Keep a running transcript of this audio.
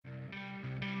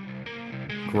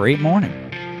Great morning.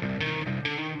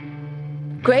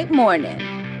 Great morning.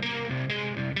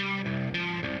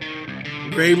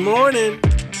 Great morning.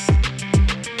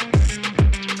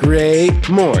 Great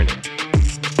morning.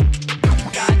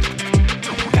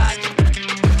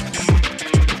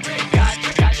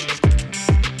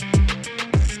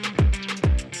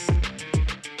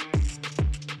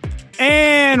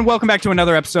 And welcome back to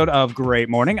another episode of Great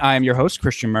Morning. I am your host,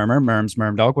 Christian Murmur, Merms,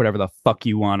 Mermdog, whatever the fuck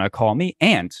you want to call me.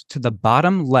 And to the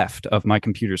bottom left of my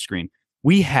computer screen,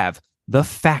 we have the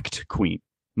Fact Queen,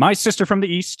 my sister from the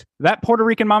East, that Puerto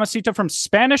Rican mamacita from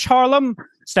Spanish Harlem,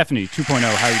 Stephanie 2.0.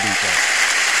 How are you doing today?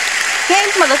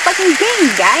 Game motherfucking game,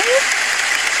 guys.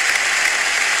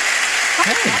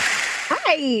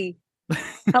 Hey. Hi.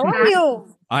 How are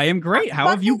you? I am great. How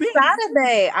have you been?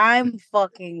 Saturday. I'm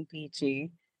fucking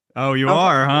peachy. Oh, you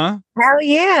are, huh? Hell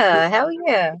yeah. Hell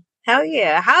yeah. Hell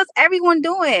yeah. How's everyone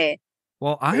doing?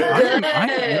 Well, I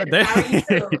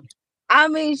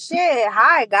mean, shit.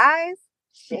 Hi, guys.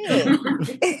 Shit.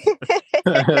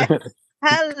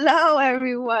 Hello,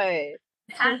 everyone.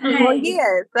 Well,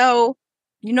 yeah. So,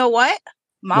 you know what?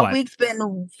 My week's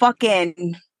been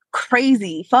fucking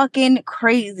crazy. Like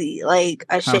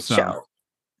a shit show.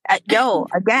 Yo,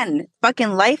 again,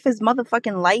 fucking life is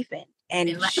motherfucking lifing. And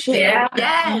shit.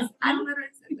 Yes.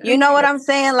 You know what I'm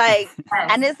saying? Like,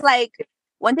 and it's like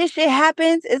when this shit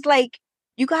happens, it's like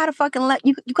you gotta fucking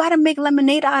you gotta make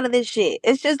lemonade out of this shit.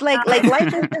 It's just like life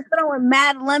is just throwing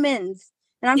mad lemons.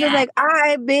 And I'm just like, all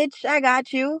right, bitch, I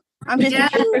got you. I'm just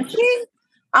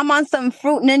I'm on some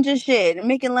fruit ninja shit,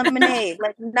 making lemonade.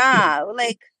 Like, nah,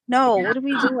 like, no, what are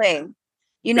we doing?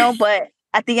 You know, but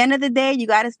at the end of the day, you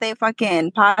gotta stay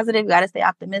fucking positive, you gotta stay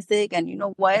optimistic, and you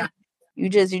know what? You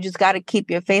just got to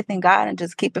keep your faith in God and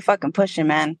just keep it fucking pushing,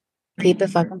 man. Keep it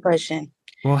fucking pushing.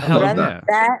 Well, hell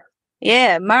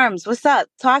yeah. Merms, what's up?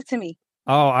 Talk to me.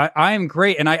 Oh, I am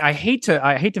great, and I hate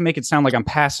to make it sound like I'm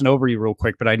passing over you real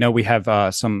quick, but I know we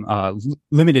have some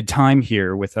limited time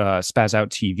here with Spaz Out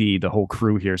TV, the whole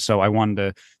crew here. So I wanted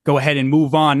to go ahead and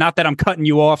move on. Not that I'm cutting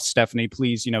you off, Stephanie.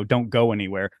 Please, don't go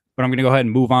anywhere. But I'm going to go ahead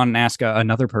and move on and ask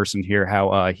another person here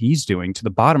how he's doing. To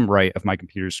the bottom right of my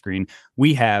computer screen,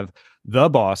 we have the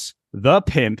boss, the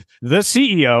pimp, the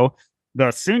CEO, the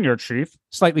senior chief,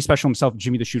 slightly special himself,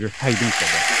 Jimmy the Shooter. How you doing today?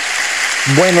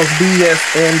 Buenos dias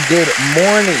and good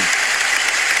morning.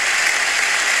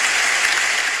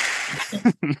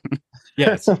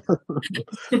 Yes.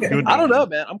 I don't know,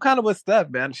 man. I'm kind of with Steph,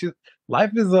 man.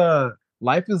 Life is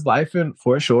lifing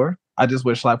for sure. I just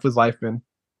wish life was lifing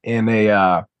in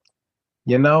a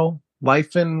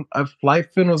lifing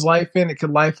was lifing. It could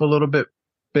life a little bit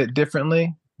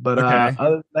differently. But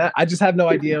other than that, I just have no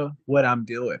idea what I'm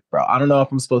doing, bro. I don't know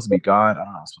if I'm supposed to be gone. I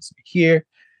don't know if I'm supposed to be here.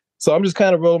 So I'm just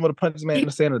kind of rolling with the punches, man,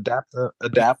 and saying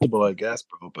adaptable, I guess,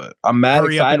 bro. But I'm mad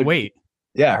excited. Hurry up and wait.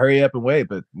 Yeah, hurry up and wait.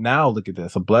 But now look at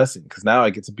this, a blessing, because now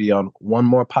I get to be on one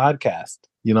more podcast.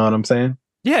 You know what I'm saying?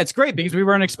 Yeah, it's great because we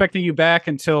weren't expecting you back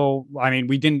until,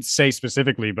 we didn't say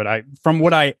specifically, but from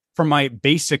my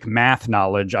basic math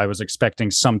knowledge, I was expecting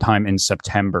sometime in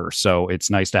September. So it's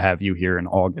nice to have you here in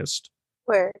August.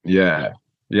 Where? Yeah,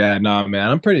 no, man,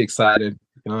 I'm pretty excited.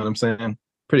 You know what I'm saying?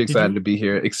 Pretty excited to be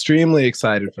here. Extremely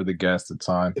excited for the guest that's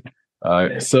on.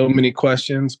 So many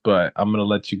questions, but I'm gonna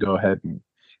let you go ahead and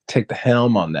take the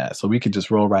helm on that, so we could just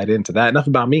roll right into that. Enough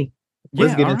about me.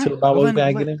 Let's get into about what we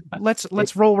gotta get in.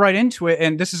 Let's roll right into it.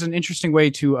 And this is an interesting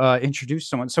way to introduce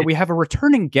someone. So we have a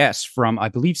returning guest from, I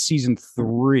believe, season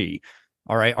 3.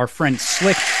 All right, our friend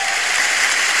Slick.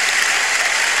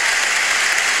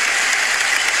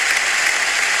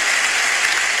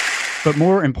 But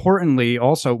more importantly,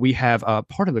 also, we have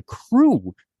part of the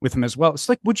crew with him as well.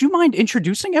 Slick, would you mind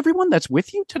introducing everyone that's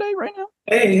with you today right now?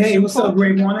 Hey, what's up,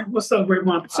 Great Morning? What's up, Great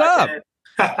Morning? What's up?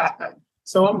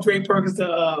 So I'm Drake Perkins,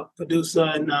 the producer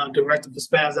and director for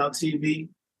Spaz Out TV.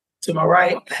 To my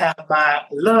right, I have my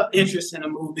love interest in the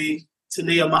movie,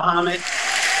 Taliah Muhammad.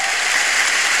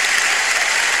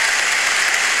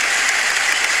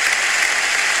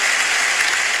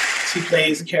 She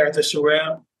plays the character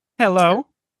Sherelle. Hello.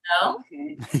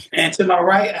 And to my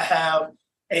right, I have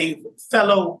a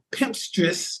fellow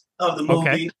pimpstress of the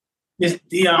movie, Miss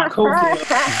Dionne Taliah.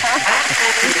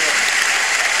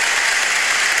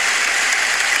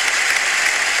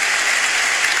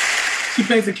 She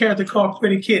plays a character called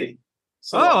Pretty Kitty.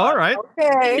 So, all right.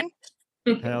 Okay.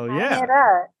 Hell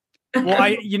yeah.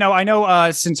 Well, I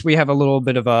know since we have a little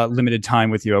bit of a limited time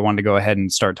with you, I wanted to go ahead and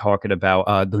start talking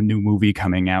about the new movie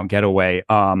coming out, Getaway,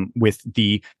 with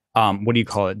the what do you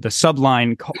call it? The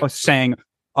subline saying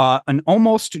an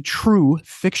almost true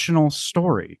fictional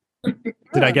story.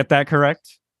 Did I get that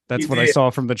correct? That's what I saw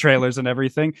from the trailers and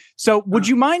everything. So would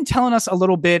you mind telling us a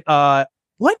little bit,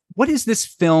 what is this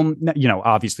film, you know,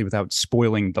 obviously without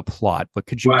spoiling the plot, but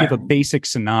could you give a basic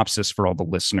synopsis for all the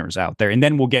listeners out there? And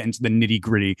then we'll get into the nitty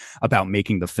gritty about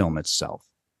making the film itself.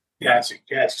 Gotcha.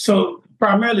 So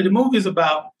primarily the movie is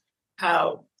about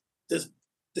how the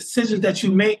decisions that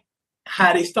you make,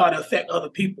 how they start to affect other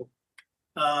people.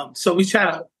 So we try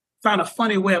to find a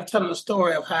funny way of telling a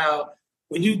story of how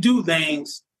when you do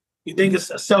things, you think it's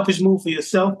a selfish move for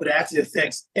yourself, but it actually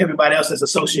affects everybody else that's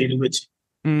associated with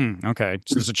you. Okay.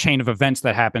 So there's a chain of events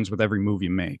that happens with every move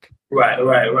you make. Right.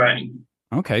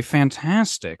 Okay,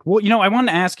 fantastic. Well, you know, I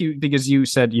wanted to ask you, because you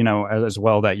said, you know, as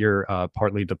well that you're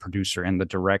partly the producer and the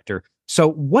director.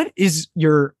 So what is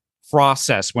your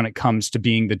process when it comes to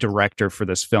being the director for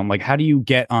this film? Like, how do you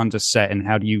get onto set and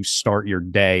how do you start your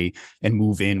day and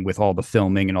move in with all the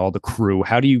filming and all the crew?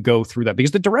 How do you go through that?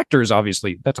 Because the director is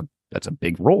obviously, that's a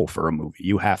big role for a movie.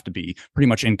 You have to be pretty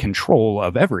much in control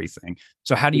of everything.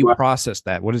 So how do you process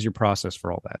that? What is your process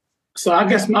for all that? So I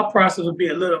guess my process would be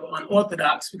a little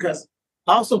unorthodox because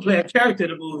I also play a character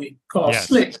in the movie called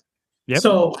Slick. Yep.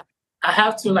 So I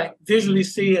have to like visually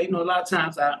see it. You know, a lot of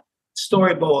times I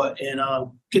storyboard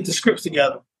and get the scripts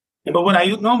together. But what I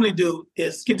normally do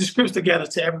is get the scripts together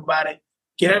to everybody,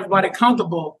 get everybody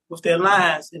comfortable with their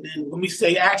lines. And then when we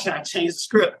say action, I change the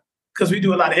script because we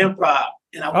do a lot of improv.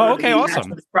 And I want to be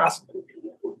awesome. as possible.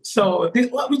 So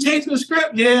if we change the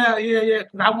script, yeah.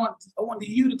 Because I want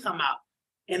you to come out.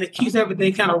 And it keeps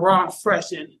everything kind of raw and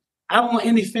fresh. And I don't want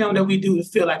any film that we do to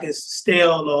feel like it's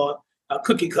stale or a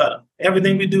cookie cutter.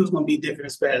 Everything we do is going to be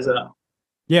different and Spaz Out.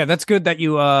 Yeah, that's good that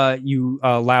you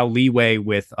allow leeway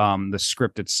with the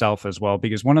script itself as well,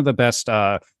 because one of the best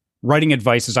writing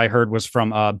advices I heard was from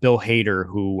Bill Hader,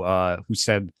 who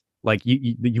said, like,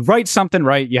 you write something,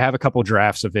 right? You have a couple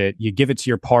drafts of it, you give it to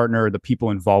your partner, the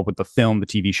people involved with the film, the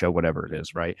TV show, whatever it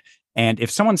is, right? And if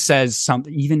someone says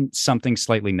something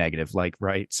slightly negative, like,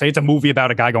 right, say it's a movie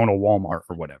about a guy going to Walmart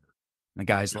or whatever, and the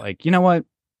guy's like, you know what,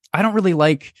 I don't really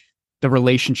like the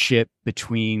relationship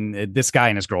between this guy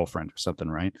and his girlfriend or something,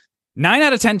 right? 9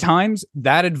 out of 10 times,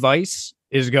 that advice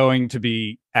is going to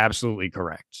be absolutely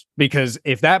correct. Because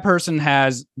if that person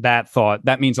has that thought,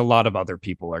 that means a lot of other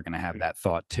people are going to have that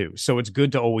thought too. So it's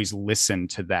good to always listen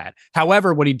to that.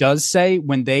 However, what he does say,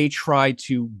 when they try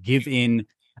to give in,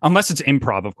 unless it's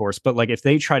improv, of course, but like if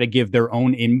they try to give their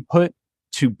own input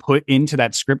to put into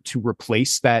that script to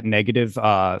replace that negative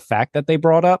fact that they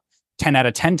brought up, 10 out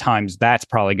of 10 times, that's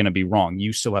probably going to be wrong.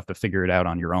 You still have to figure it out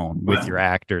on your own with your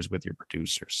actors, with your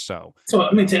producers. So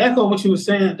I mean, to echo what you were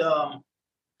saying,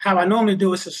 how I normally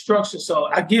do is a structure. So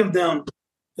I give them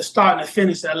the start and the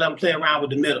finish, and I let them play around with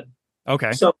the middle.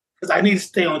 Okay. So because I need to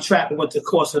stay on track with what the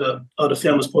course of the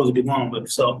film is supposed to be going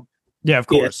with. So yeah, of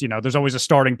course. You know, there's always a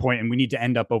starting point, and we need to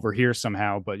end up over here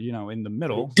somehow. But you know, in the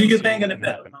middle, do your thing in the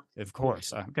middle. Of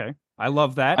course. Okay, I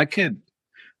love that. I could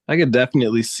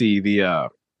definitely see the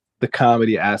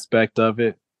comedy aspect of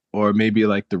it, or maybe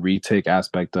like the retake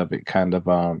aspect of it kind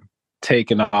of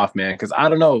taking off, man. Because I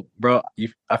don't know, bro,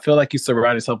 I feel like you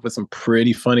surround yourself with some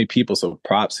pretty funny people, so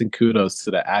props and kudos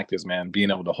to the actors, man, being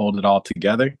able to hold it all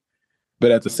together, but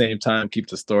at the same time keep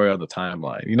the story on the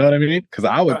timeline. You know what I mean? Because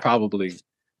I would probably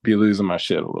be losing my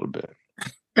shit a little bit.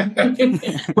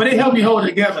 But they help me hold it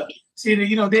together. See,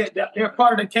 you know, they're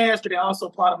part of the cast, but they're also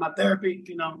part of my therapy,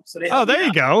 you know. So they there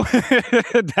you go.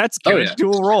 That's good.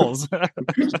 Dual roles.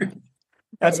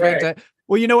 That's right. fantastic.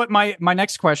 Well, you know what? My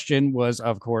next question was,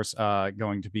 of course,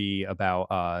 going to be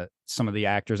about some of the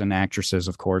actors and actresses,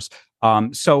 of course.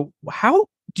 So how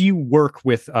do you work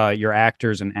with your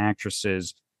actors and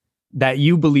actresses that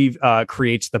you believe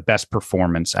creates the best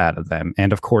performance out of them?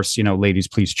 And of course, you know, ladies,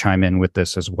 please chime in with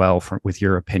this as well with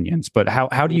your opinions. But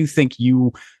how do you think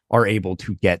you are able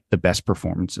to get the best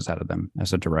performances out of them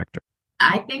as a director?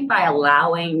 I think by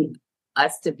allowing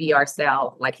us to be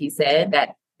ourselves, like he said,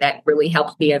 that really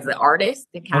helps me as an artist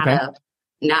to kind of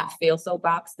not feel so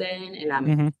boxed in, and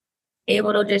I'm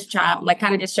able to just kind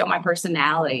of just show my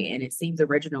personality, and it seems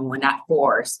original and not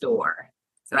forced or.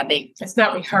 So I think it's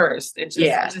not rehearsed. It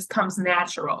just comes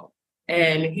natural,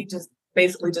 and he just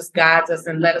basically just guides us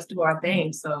and let us do our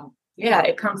thing. So yeah,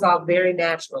 it comes off very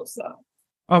natural. So.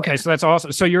 Okay, so that's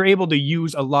awesome. So you're able to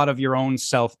use a lot of your own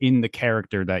self in the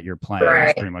character that you're playing. Right.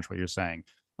 That's pretty much what you're saying.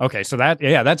 Okay, so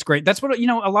that's great. That's what, you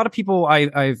know, a lot of people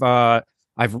I've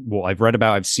read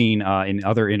about, I've seen in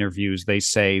other interviews, they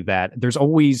say that it's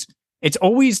always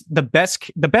the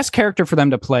best character for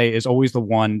them to play is always the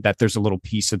one that there's a little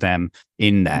piece of them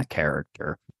in that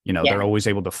character. You know, they're always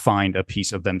able to find a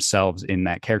piece of themselves in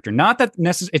that character. Not that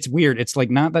it's weird. It's like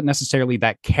not that necessarily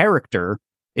that character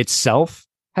itself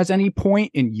has any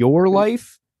point in your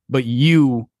life, but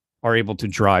you are able to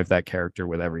drive that character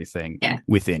with everything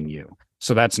within you.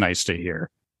 So that's nice to hear.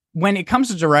 When it comes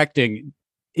to directing,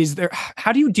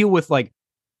 how do you deal with like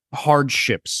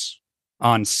hardships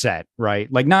on set,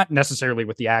 right? Like not necessarily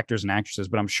with the actors and actresses,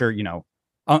 but I'm sure, you know,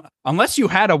 unless you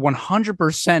had a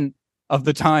 100% of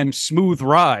the time smooth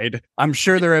ride, I'm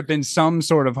sure there have been some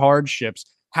sort of hardships.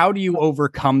 How do you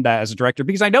overcome that as a director?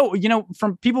 Because I know, you know,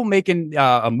 from people making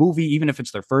a movie, even if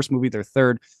it's their first movie, their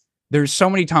third, there's so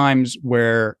many times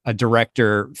where a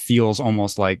director feels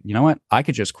almost like, you know what, I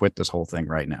could just quit this whole thing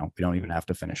right now. We don't even have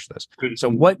to finish this. So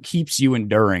what keeps you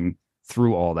enduring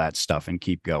through all that stuff and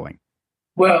keep going?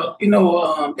 Well, you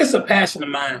know, it's a passion of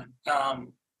mine.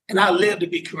 And I live to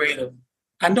be creative.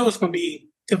 I know it's going to be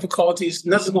difficulties.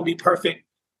 Nothing's going to be perfect.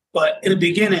 But in the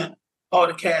beginning, all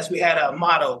the cast, we had a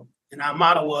motto. And our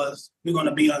motto was, we're going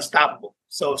to be unstoppable.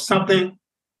 So if something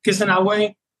gets in our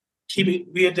way,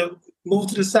 we had to move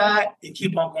to the side and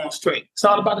keep on going straight. It's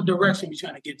all about the direction we're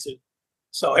trying to get to.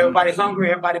 So everybody's hungry,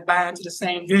 everybody buying to the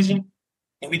same vision,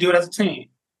 and we do it as a team.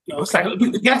 You know, it's like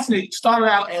we actually started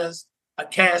out as a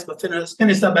cast, but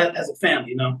finished up as a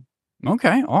family, you know?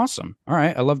 Okay, awesome. All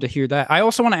right, I love to hear that. I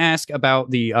also want to ask about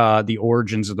the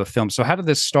origins of the film. So how did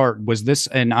this start? Was this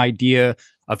an idea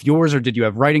of yours, or did you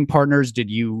have writing partners? Did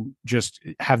you just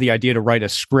have the idea to write a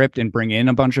script and bring in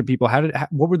a bunch of people?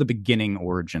 What were the beginning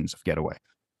origins of Getaway?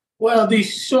 Well, the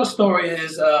short story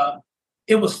is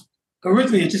it was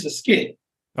originally just a skit.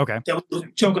 Okay. That was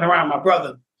joking around. My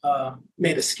brother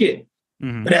made a skit.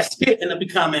 Mm-hmm. But that skit ended up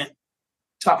becoming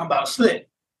Talking About Slick.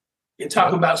 And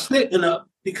Talking About Slick ended up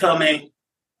becoming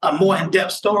a more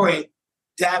in-depth story,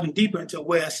 diving deeper into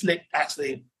where Slick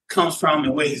actually comes from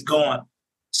and where he's going.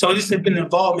 So this has been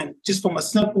involvement just from a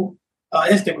simple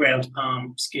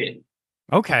Instagram skit.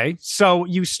 Okay, so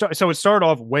it started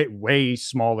off way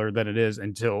smaller than it is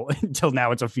until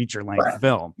now it's a feature length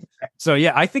film. So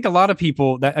yeah, I think a lot of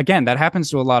people that happens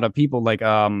to a lot of people. Like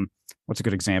what's a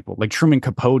good example? Like Truman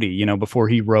Capote, you know, before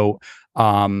he wrote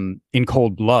In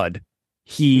Cold Blood,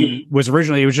 he was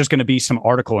originally, it was just going to be some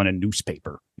article in a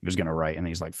newspaper he was going to write, and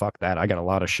he's like, fuck that, I got a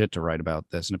lot of shit to write about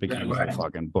this, and it became a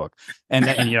fucking book, and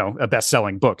then, you know, a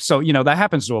best-selling book. So, you know, that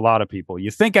happens to a lot of people.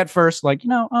 You think at first like,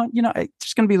 it's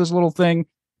just going to be this little thing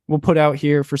we'll put out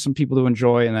here for some people to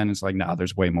enjoy, and then it's like, no,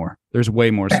 there's way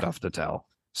more stuff to tell.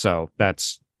 So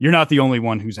you're not the only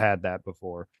one who's had that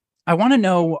before. I want to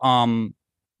know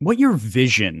what your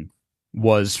vision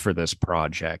was for this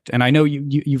project, and I know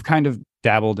you've kind of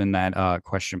dabbled in that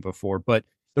question before, but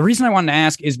the reason I wanted to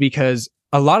ask is because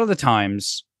a lot of the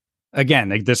times, again,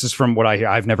 like, this is from what I hear.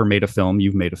 I've never made a film.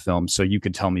 You've made a film, so you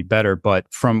could tell me better. But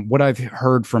from what I've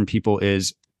heard from people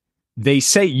is they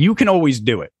say you can always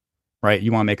do it, right?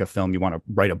 You want to make a film, you want to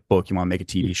write a book, you want to make a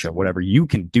TV show, whatever, you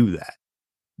can do that.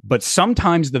 But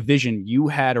sometimes the vision you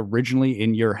had originally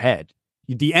in your head,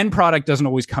 the end product doesn't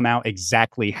always come out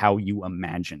exactly how you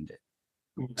imagined it.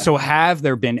 So have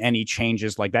there been any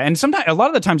changes like that? And sometimes, a lot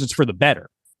of the times it's for the better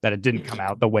that it didn't come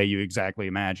out the way you exactly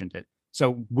imagined it.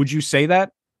 So would you say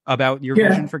that about your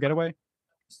vision for Getaway?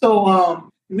 So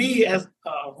me as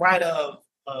a writer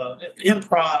of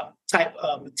improv type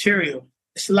material,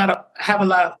 I have a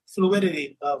lot of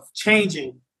fluidity of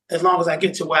changing as long as I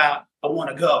get to where I want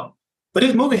to go. But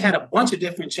this movie had a bunch of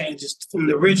different changes from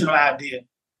the original idea.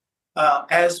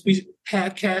 As we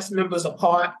had cast members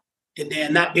apart, and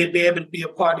then not be able to be a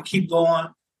part to keep going.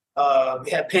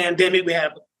 We had pandemic, we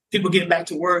had people getting back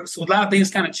to work. So a lot of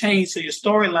things kind of changed. So your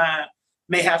storyline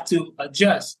may have to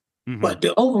adjust. Mm-hmm. But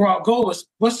the overall goal is,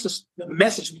 what's the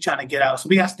message we're trying to get out? So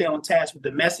we got to stay on task with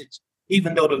the message,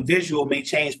 even though the visual may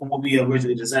change from what we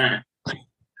originally designed.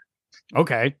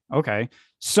 Okay.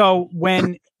 So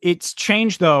when it's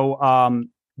changed though,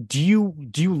 do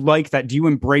you like that? Do you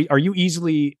embrace, are you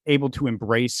easily able to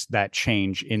embrace that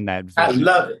change in that vision?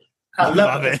 I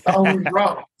love it. It's always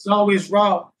raw. It's always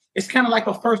raw. It's kind of like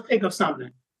a first take of something.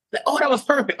 Like, oh, that was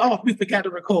perfect. Oh, we forgot to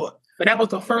record. But that was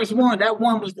the first one. That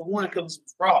one was the one because it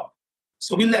was raw.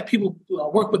 So we let people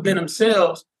work within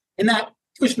themselves and not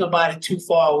push nobody too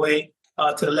far away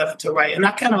to the left or to the right. And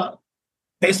I kind of,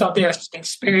 based off their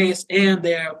experience and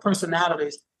their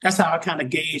personalities, that's how I kind of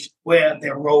gauge where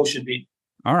their role should be.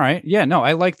 All right. Yeah, no,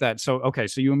 I like that. So, okay.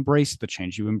 So you embrace the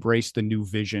change. You embrace the new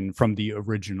vision from the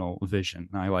original vision.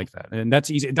 I like that. And that's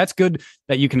easy. That's good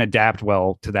that you can adapt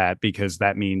well to that, because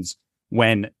that means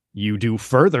when you do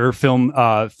further film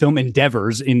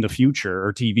endeavors in the future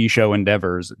or TV show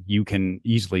endeavors, you can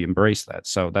easily embrace that.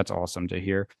 So that's awesome to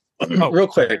hear. Real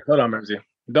quick. Hold on, Ramsey.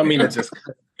 Don't mean to just.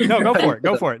 No, go for it.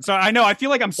 Go for it. So I know I feel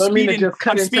like I'm speeding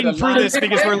through this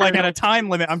because we're like at a time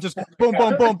limit. I'm just boom,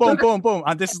 boom, boom, boom, boom, boom.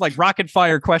 This is like rapid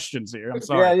fire questions here. I'm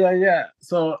sorry. Yeah.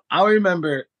 So I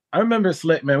remember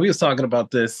Slick, man. We was talking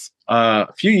about this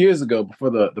a few years ago before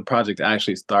the project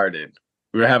actually started.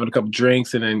 We were having a couple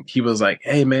drinks, and then he was like,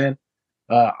 "Hey, man,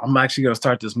 I'm actually going to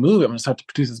start this movie. I'm going to start to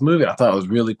produce this movie." I thought it was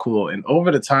really cool. And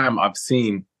over the time, I've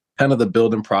seen kind of the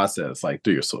building process, like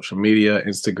through your social media,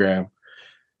 Instagram,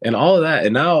 and all of that.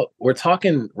 And now we're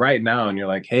talking right now, and you're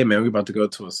like, "Hey, man, we're about to go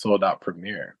to a sold out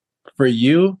premiere." For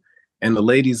you and the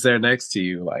ladies there next to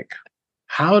you, like,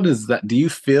 how does that, do you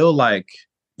feel like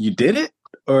you did it,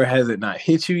 or has it not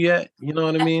hit you yet? You know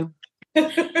what I mean?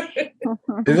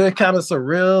 Is it kind of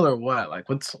surreal or what? Like,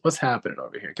 what's happening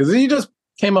over here? Because you just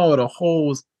came out with a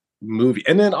whole movie.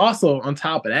 And then also on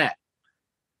top of that,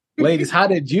 ladies, how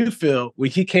did you feel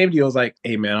when he came to you? I was like,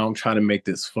 "Hey, man, I'm trying to make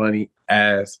this funny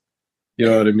as, you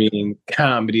know what I mean,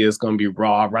 comedy is going to be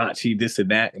raw, raunchy, this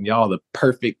and that. And y'all the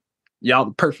perfect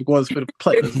ones for the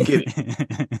play. Let's get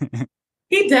it."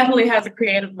 He definitely has a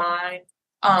creative mind.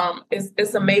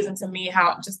 It's amazing to me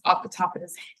how just off the top of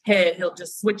his head, he'll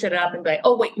just switch it up and be like,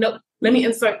 "Oh, wait, no, let me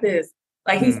insert this."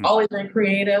 Like, he's always been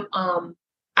creative.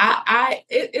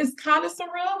 It's kind of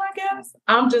surreal, I guess.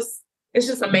 It's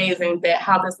just amazing that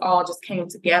how this all just came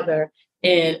together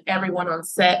and everyone on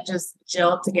set just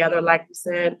gelled together. Like you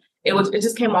said, it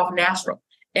just came off natural.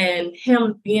 And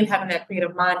him having that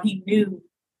creative mind, he knew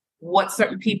what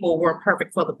certain people were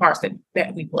perfect for the parts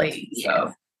that we played.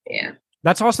 So, yeah.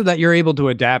 That's also that you're able to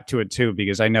adapt to it too,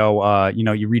 because I know,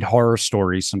 you read horror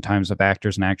stories sometimes of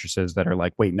actors and actresses that are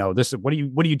like, "Wait, no, this is what are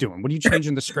you doing? What are you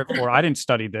changing the script for? I didn't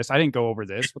study this. I didn't go over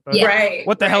this.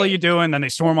 What the hell are you doing?" Then they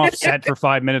storm off set for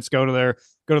 5 minutes, go to their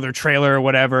trailer or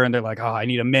whatever, and they're like, "Oh, I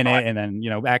need a minute," and then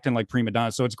acting like prima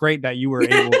donna. So it's great that you were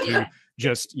able to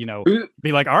just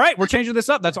be like, "All right, we're changing this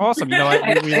up. That's awesome.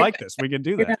 We like this. We can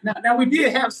do that." Now we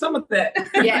did have some of that.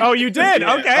 Yeah. Oh, you did?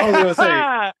 Yeah.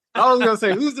 Okay. I was gonna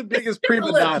say, who's the biggest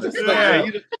prima donna?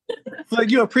 It's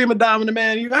like, you're a prima donna,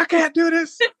 man. I can't do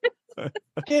this. I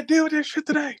can't deal with this shit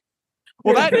today.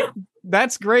 Well,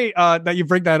 that's great that you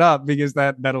bring that up, because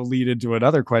that'll lead into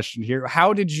another question here.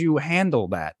 How did you handle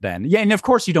that then? Yeah, and of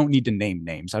course you don't need to name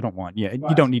names. I don't want you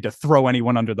don't need to throw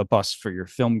anyone under the bus for your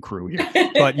film crew here.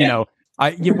 But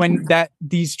when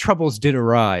these troubles did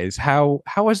arise, how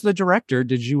as the director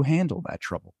did you handle that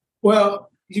trouble?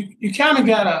 Well, you kind of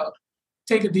gotta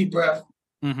take a deep breath,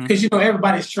 because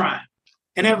everybody's trying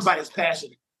and everybody's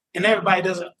passionate and everybody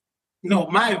doesn't know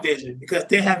my vision because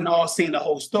they haven't all seen the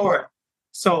whole story.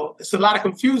 So it's a lot of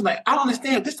confusion. Like, I don't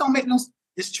understand. This don't make no sense.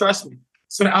 Just trust me.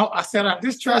 So I said,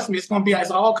 just trust me. It's gonna be,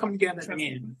 it's all coming together at the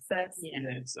end.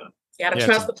 So you gotta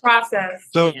trust the process.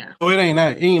 So it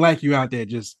ain't like you out there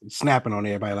just snapping on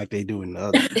everybody like they do in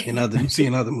you see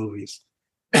in other movies.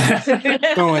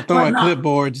 throwing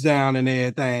clipboards down and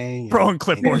everything. Throwing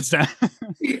clipboards down.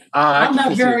 I'm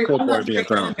not very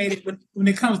animated when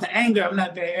it comes to anger. I'm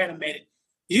not very animated.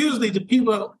 Usually the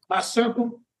people by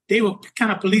circle, they will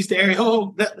kind of police the area.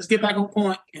 "Oh, let's get back on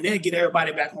point," and then get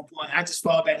everybody back on point. I just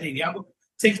fall back. "Hey, y'all go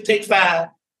take 5.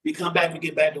 We come back. We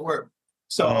get back to work."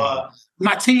 So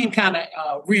my team kind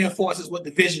of reinforces what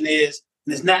the vision is,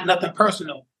 and it's not nothing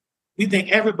personal. We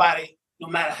think everybody, no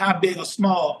matter how big or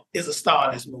small, is a star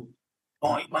in this movie.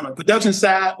 On the production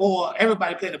side, or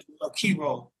everybody played a key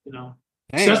role,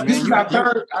 Damn, so this is our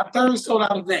third sold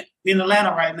out event. We're in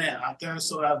Atlanta right now. Our third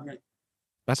sold out event.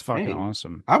 That's fucking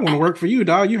awesome. I want to work for you,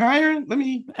 dog. You hiring? Let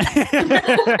me.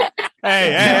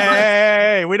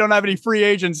 Hey, we don't have any free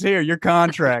agents here. Your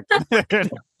contract. I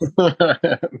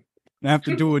have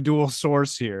to do a dual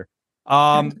source here.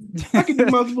 I can do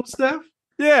multiple stuff.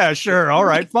 Yeah, sure. All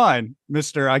right, fine.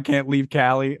 Mr. I can't leave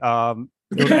Cali. Go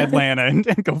to Atlanta and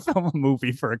go film a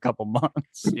movie for a couple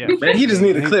months. Yeah. Man, he just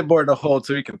need a clipboard to hold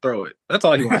so he can throw it. That's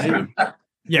all he wants to do.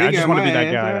 Yeah, I just want to be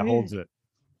that guy that holds it.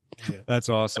 Yeah. That's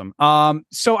awesome.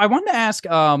 So I wanted to ask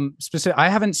specific. I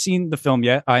haven't seen the film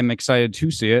yet. I'm excited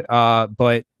to see it.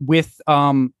 But with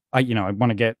I want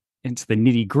to get into the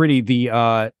nitty gritty.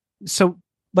 So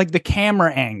like the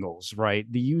camera angles, right?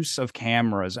 The use of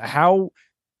cameras. How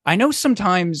I know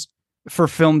sometimes for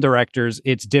film directors,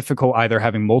 it's difficult either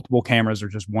having multiple cameras or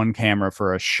just one camera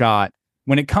for a shot.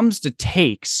 When it comes to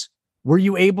takes, were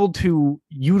you able to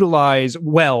utilize,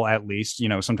 well, at least,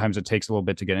 sometimes it takes a little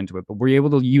bit to get into it, but were you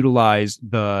able to utilize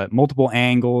the multiple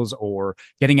angles or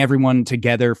getting everyone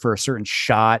together for a certain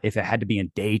shot if it had to be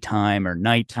in daytime or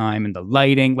nighttime and the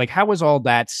lighting? Like, how was all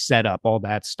that set up, all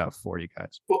that stuff for you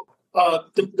guys? Well,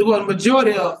 the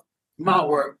majority of my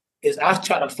work is I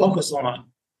try to focus on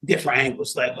different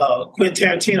angles. Like Quentin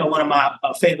Tarantino, one of my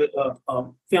favorite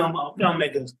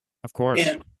filmmakers. Of course.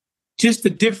 And just the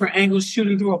different angles,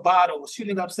 shooting through a bottle,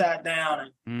 shooting upside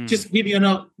down, and just give you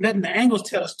letting the angles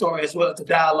tell a story as well as the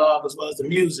dialogue, as well as the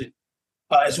music,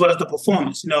 as well as the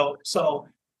performance. So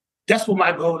that's what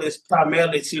my goal is,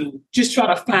 primarily to just try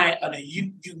to find a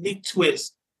unique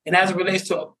twist. And as it relates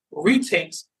to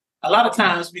retakes, a lot of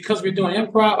times because we're doing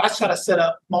improv, I try to set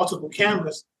up multiple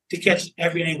cameras to catch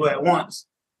every angle at once.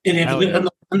 And then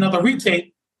another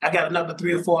retake, I got another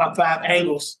 3 or 4 or 5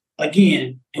 angles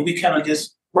again, and we kind of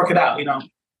just work it out,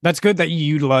 That's good that you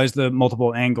utilize the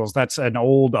multiple angles. That's an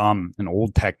old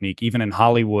technique, even in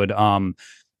Hollywood. Going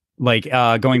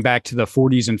back to the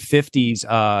 40s and 50s,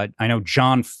 I know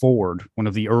John Ford, one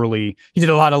of the early, he did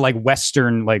a lot of like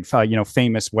Western,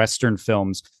 famous Western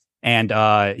films. And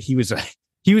he was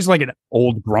like an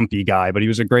old grumpy guy, but he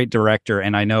was a great director.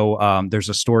 And I know there's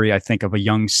a story, I think, of a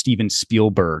young Steven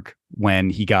Spielberg when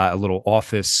he got a little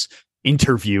office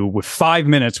interview with 5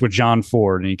 minutes with John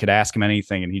Ford, and he could ask him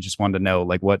anything, and he just wanted to know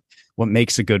like what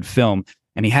makes a good film.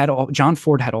 And John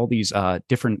Ford had all these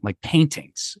different like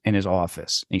paintings in his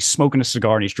office, and he's smoking a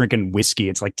cigar and he's drinking whiskey.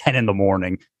 It's like 10 in the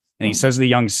morning, and he says to the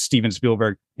young Steven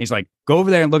Spielberg, he's like, "Go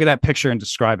over there and look at that picture and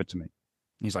describe it to me." And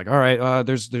he's like, "All right,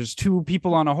 there's 2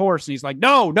 people on a horse," and he's like,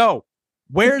 "No,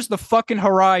 where's the fucking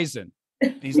horizon?"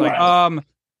 And he's like,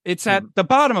 "It's at the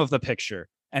bottom of the picture."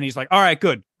 And he's like, "All right,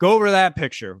 good, go over that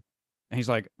picture." And he's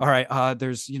like, "All right,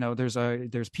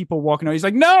 there's people walking on." He's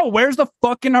like, "No, where's the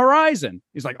fucking horizon?"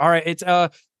 He's like, "All right, it's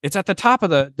at the top of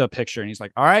the picture." And he's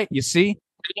like, "All right, you see,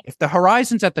 if the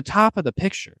horizon's at the top of the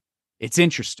picture, it's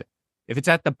interesting. If it's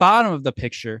at the bottom of the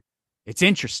picture, it's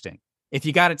interesting. If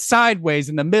you got it sideways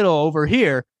in the middle over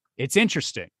here, it's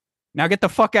interesting. Now get the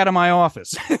fuck out of my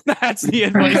office." That's the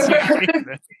advice he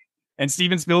gave. And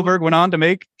Steven Spielberg went on to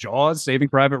make Jaws, Saving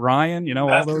Private Ryan,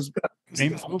 all those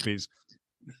famous movies.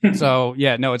 So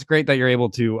yeah, no, it's great that you're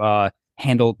able to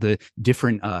handle the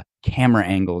different camera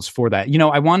angles for that.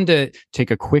 I wanted to take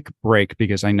a quick break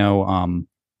because I know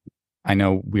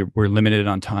we're limited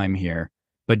on time here.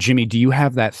 But Jimmy, do you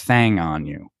have that thing on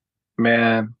you,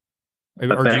 man?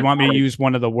 Or do you want me to use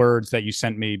one of the words that you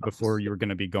sent me before you were going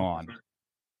to be gone?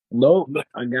 Nope,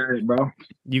 I got it, bro.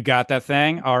 You got that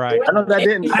thing? All right. I know that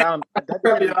didn't sound.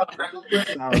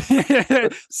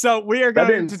 So we are going.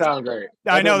 That didn't sound great.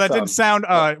 I know that didn't sound.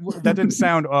 That didn't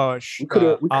sound. We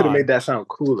could have made that sound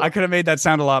cooler. I could have made that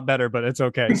sound a lot better, but it's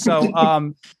okay. So,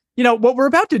 what we're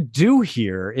about to do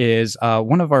here is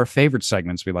one of our favorite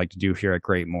segments we like to do here at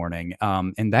Great Morning,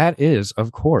 and that is,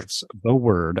 of course, the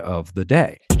word of the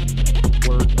day.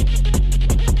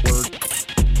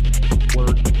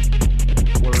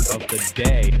 Of the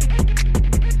day.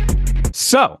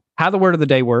 So how the word of the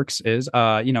day works is,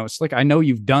 it's like, I know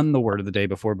you've done the word of the day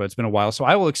before, but it's been a while, so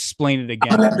I will explain it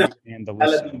again. And the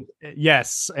listener.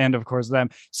 Yes, and of course them.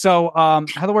 So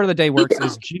how the word of the day works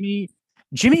is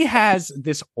Jimmy has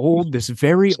this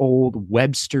very old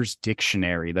Webster's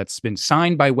dictionary that's been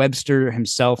signed by Webster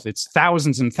himself. It's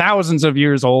thousands and thousands of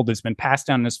years old. It's been passed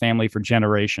down in his family for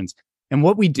generations. And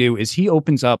what we do is he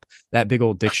opens up that big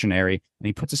old dictionary and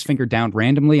he puts his finger down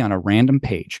randomly on a random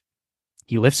page.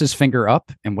 He lifts his finger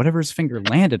up, and whatever his finger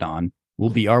landed on will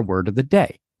be our word of the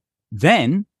day.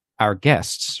 Then our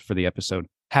guests for the episode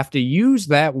have to use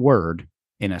that word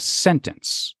in a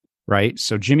sentence, right?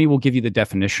 So Jimmy will give you the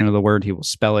definition of the word. He will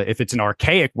spell it. If it's an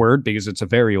archaic word, because it's a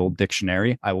very old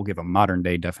dictionary, I will give a modern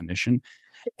day definition.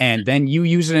 And then you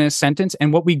use it in a sentence.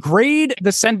 And what we grade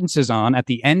the sentences on at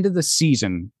the end of the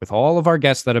season with all of our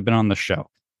guests that have been on the show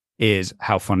is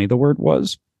how funny the word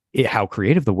was, how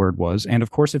creative the word was, and of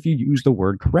course, if you use the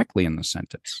word correctly in the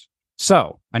sentence.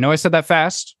 So I know I said that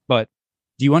fast, but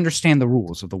do you understand the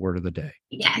rules of the word of the day?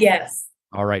 Yes.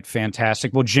 All right,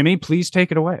 fantastic. Well, Jimmy, please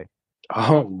take it away.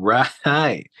 All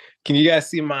right. Can you guys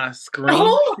see my screen?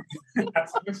 Oh.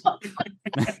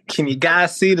 Can you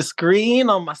guys see the screen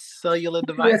on my cellular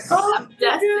device? I'm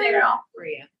just there all for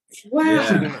you. Wow.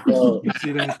 Yeah. So, You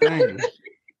see that thing?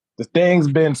 the thing's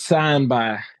been signed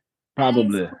by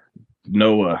probably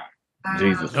Noah.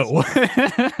 Jesus. Oh.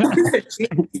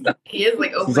 He is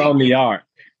like, It was on the ark.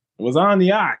 It was on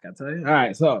the ark, I tell you. All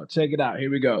right, so check it out.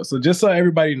 Here we go. So just so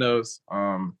everybody knows,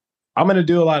 I'm going to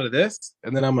do a lot of this,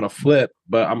 and then I'm going to flip,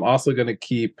 but I'm also going to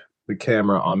keep the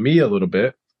camera on me a little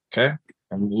bit, okay?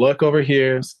 And look over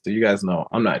here so you guys know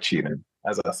I'm not cheating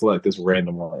as I select this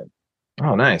random one.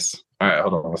 Oh, nice. All right,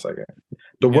 hold on one second.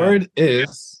 The word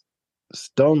is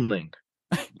stoning.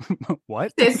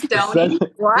 What? Stoning.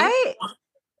 What?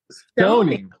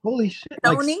 Stoning. Holy shit.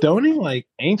 Stoning? Like stoning? Like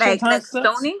ancient times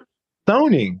stuff? stoning?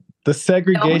 Stoning. The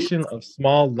segregation of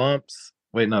small lumps.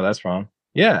 Wait, no, that's wrong.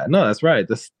 Yeah, no, that's right.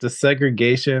 The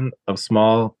segregation of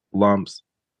small lumps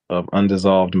of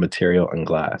undissolved material in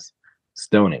glass.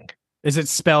 Stoning. Is it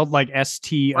spelled like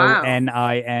STONING?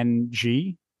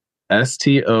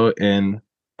 STONING.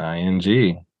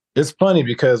 It's funny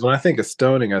because when I think of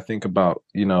stoning, I think about,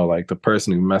 like the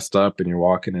person who messed up and you're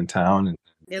walking in town and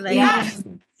They're like, Yeah.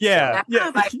 It's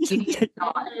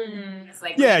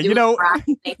like Yeah, they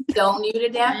stone you to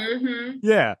death. Mm-hmm.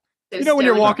 Yeah. When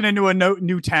you're walking into a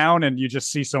new town and you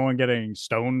just see someone getting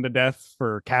stoned to death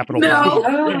for capital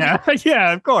punishment. Yeah.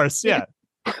 Yeah, of course. Yeah.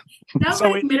 That's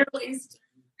So like Middle East.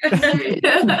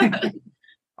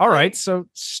 All right. So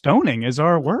stoning is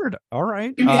our word. All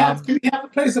right. Can we have a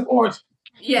place of origin?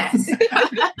 Yes.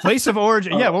 Place of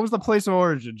origin. Yeah. What was the place of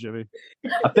origin, Jimmy?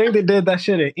 I think they did that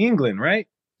shit in England, right?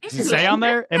 Does it say on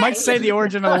there? It might say the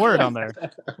origin of the word on there.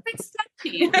 It's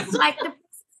like the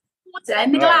water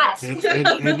in the glass.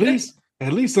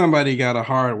 At least somebody got a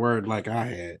hard word like I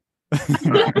had.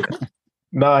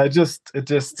 No, it just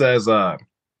says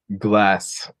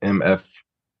glass,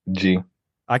 MFG.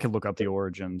 I could look up the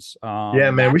origins.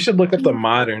 Yeah, man, we should look up the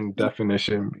modern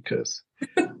definition because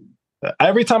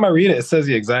every time I read it, it says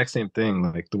the exact same thing.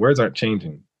 Like the words aren't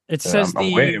changing. It says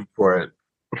I'm waiting for it.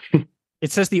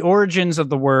 It says the origins of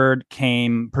the word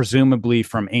came presumably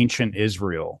from ancient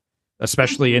Israel,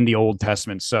 especially in the Old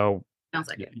Testament. So Sounds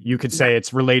like it. you could say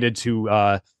it's related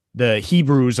to the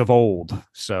Hebrews of old.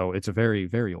 So it's a very,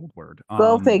 very old word.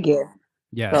 go figure.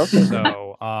 Yes.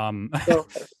 So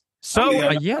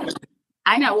yeah.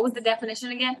 I know. What was the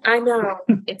definition again? I know.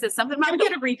 It's something Can about we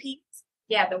get a repeat?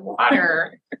 the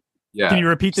water. Yeah. Can you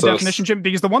repeat the definition, Jim?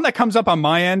 Because the one that comes up on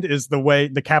my end is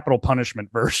the capital punishment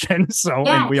version. So,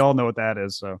 and we all know what that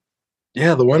is. So,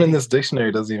 yeah, the one in this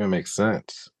dictionary doesn't even make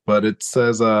sense. But it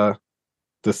says the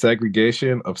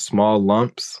segregation of small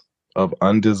lumps of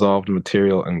undissolved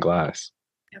material in glass.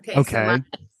 Okay. Okay. So my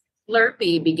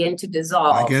Slurpee began to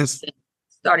dissolve. I guess.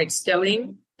 Started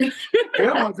stoning. Good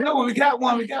one. We got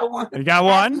one. you got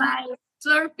one. My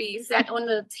Slurpee sat on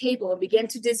the table and began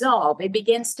to dissolve. It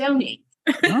began stoning.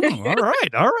 Oh,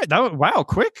 all right. Wow,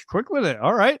 quick with it.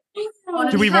 All right.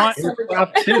 Do we want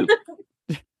two?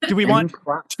 Do we want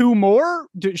two more?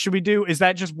 Should we do? Is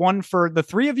that just one for the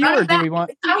three of you, or do we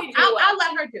want? I'll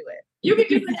let her do it. You can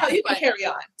do it. No, you can carry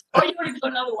on. Or you want to do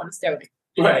another one stoning?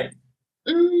 Right.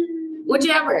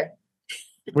 Whichever.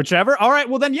 Whichever. All right.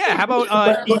 Well, then, yeah. How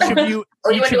about each of you?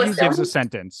 Or you Each wanna of do a you gives a stone?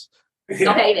 sentence.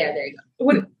 Okay, there you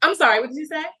go. I'm sorry. What did you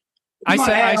say? I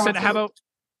said. on How to about?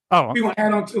 Oh, We want to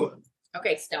add on to it.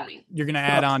 Okay, stoning. you're gonna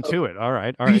add on to it. All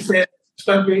right. All You right. said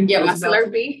Slurpee. Yeah, it my was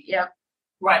melting. Slurpee. Yeah.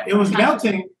 Right. It was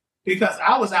melting because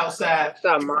I was outside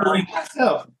cooling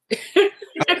myself.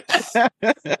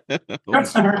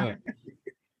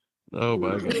 Oh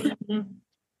my god.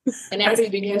 And after he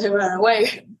began to run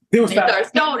away, They was they started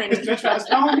stoning. They tried to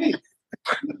stone me.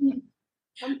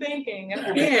 I'm thinking.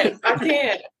 I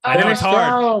can't. I know it's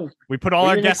hard. We put all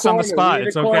our guests on the spot.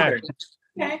 It's okay.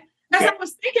 Okay. As I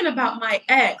was thinking about my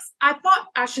ex, I thought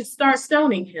I should start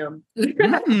stoning him.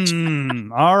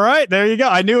 All right. There you go.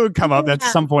 I knew it would come up at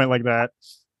some point like that.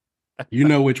 You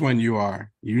know which one you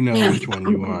are. You know which one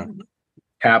you are.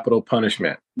 Capital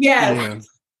punishment. Yes. Yeah.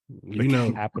 You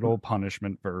know. Capital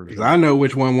punishment version. 'Cause I know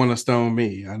which one want to stone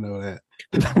me. I know that.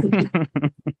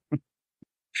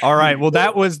 All right. Well,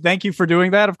 thank you for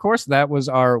doing that. Of course, that was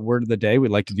our word of the day.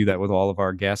 We'd like to do that with all of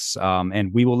our guests.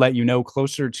 And we will let you know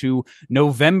closer to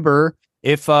November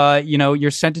if,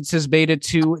 your sentences made it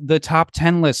to the top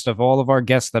 10 list of all of our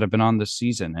guests that have been on this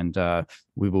season. And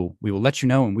we will let you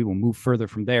know, and we will move further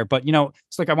from there. But,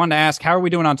 it's like I wanted to ask, how are we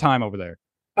doing on time over there?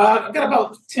 I got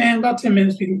about 10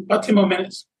 minutes, about 10 more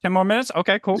minutes. 10 more minutes?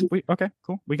 Okay, cool.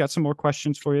 Cool. We got some more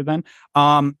questions for you then.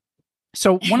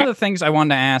 So one of the things I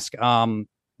wanted to ask,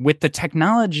 with the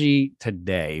technology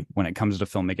today when it comes to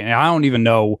filmmaking, and I don't even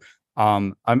know,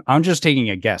 I'm just taking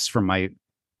a guess from my,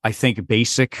 I think,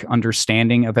 basic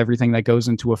understanding of everything that goes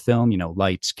into a film,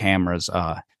 lights, cameras,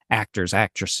 actors,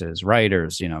 actresses,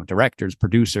 writers, directors,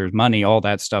 producers, money, all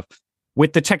that stuff.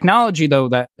 With the technology, though,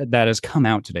 that has come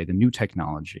out today, the new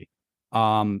technology,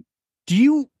 were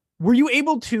you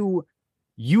able to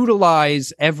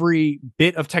utilize every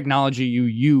bit of technology you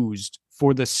used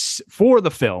for the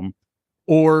film?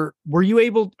 Or were you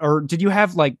able, or did you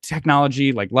have like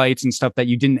technology like lights and stuff that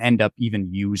you didn't end up even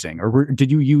using? Or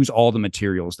did you use all the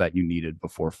materials that you needed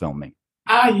before filming?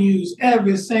 I used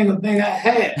every single thing I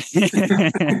had.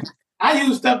 I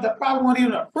used stuff that probably wasn't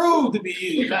even approved to be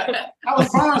used. I was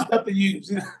borrowing stuff to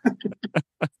use.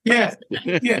 Yes.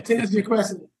 Yeah, to answer your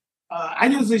question, I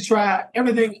usually try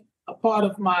everything a part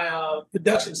of my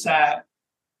production side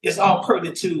is all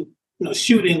pertinent to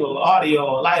shooting or audio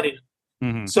or lighting.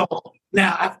 Mm-hmm. So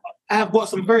now I've bought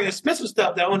some very expensive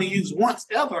stuff that I only use once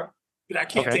ever that I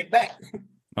can't take back.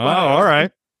 Oh, all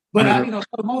right. But for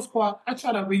the most part, I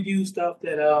try to reuse stuff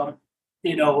that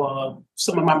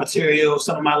some of my materials,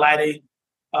 some of my lighting,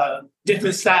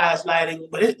 different size lighting,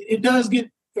 but it does get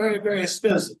very, very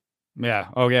expensive. Yeah.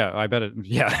 Oh, yeah. I bet it.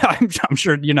 Yeah. I'm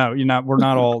sure. We're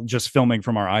not all just filming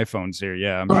from our iPhones here.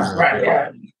 Yeah. I'm sure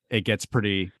Right. It gets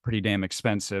pretty damn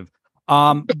expensive.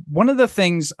 One of the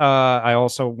things I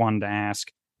also wanted to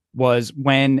ask was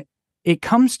when it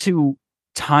comes to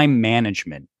time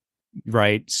management,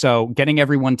 right? So getting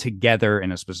everyone together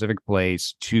in a specific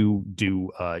place to do,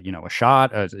 a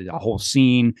shot, a whole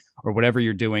scene, or whatever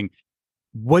you're doing.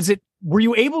 Were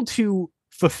you able to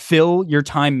fulfill your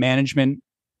time management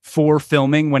for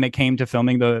filming when it came to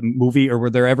filming the movie, or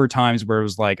were there ever times where it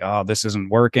was like, oh, this isn't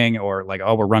working, or like,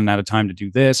 oh, we're running out of time to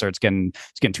do this, or it's getting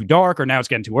too dark, or now it's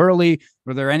getting too early?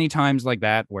 Were there any times like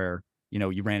that where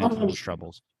you ran into those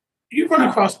troubles? You run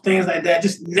across things like that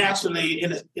just naturally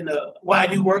in a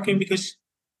while you're working, because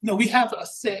we have a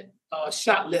set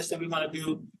shot list that we want to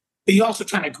do, but you're also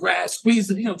trying to squeeze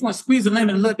the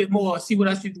limit a little bit more, see what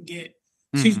else you can get.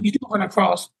 So you do run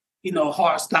across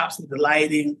hard stops with the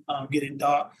lighting getting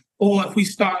dark, or if we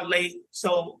start late.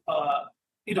 So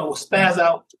with Spaz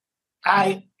Out,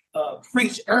 I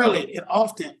preach early and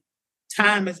often.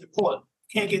 Time is important.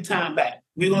 Can't get time back.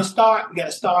 We're gonna start. We got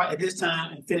to start at this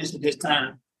time and finish at this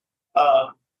time,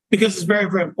 because it's very,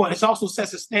 very important. It also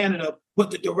sets a standard of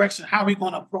what the direction, how we're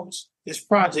going to approach this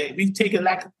project. We take it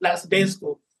like last days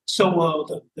ago, so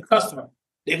will the customer.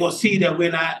 They're gonna see that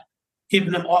we're not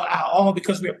giving them all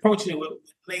because we're approaching it with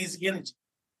lazy energy.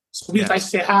 So we, like I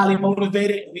said, highly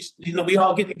motivated. We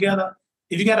all get together.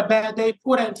 If you got a bad day,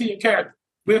 pour that into your character.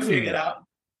 We'll figure it out.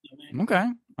 Okay.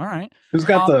 All right. Who's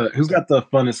got the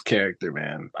funnest character,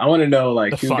 man? I want to know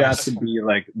who got to be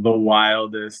the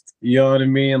wildest, you know what I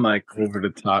mean? Like over the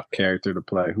top character to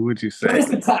play. Who would you say? It's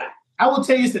a tie. I will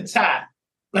tell you it's a tie.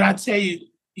 But I tell you,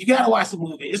 you gotta watch the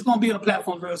movie. It's gonna be on the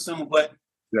platform real soon, but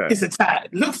it's a tie.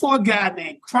 Look for a guy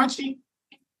named Crunchy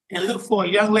and look for a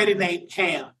young lady named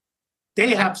Cam.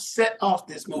 They have set off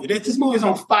this movie. This movie is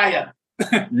on fire.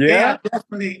 Yeah. They are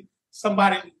definitely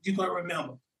somebody you're going to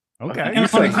remember. Okay. You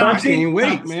said Crunchy? Can't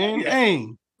wait, man.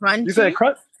 Dang. Crunchy. You said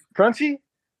Crunchy?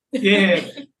 Yeah.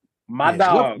 My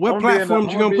dog. What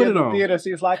platforms you going to put it on? Theater,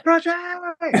 she's like, Crunchy!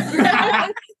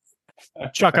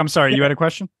 Chuck, I'm sorry. You had a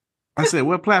question? I said,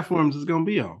 what platforms is it going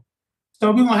to be on?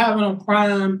 So we're gonna have it on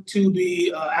Prime,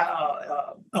 Tubi,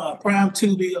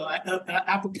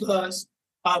 Apple Plus.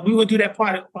 We will do that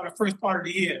part on the first part of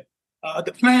the year.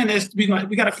 The plan is we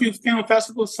got a few film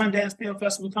festivals, Sundance Film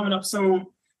Festival coming up soon.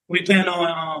 We plan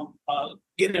on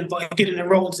getting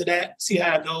enrolled to that, see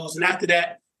how it goes, and after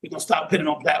that, we're gonna start putting it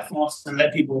on platforms and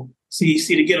let people see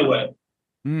the Getaway.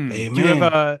 Do you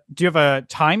have a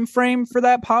time frame for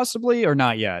that, possibly, or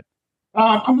not yet?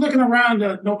 I'm looking around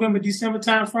the November, December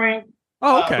time frame.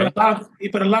 Oh, okay.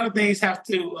 But a lot of things have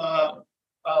to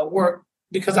work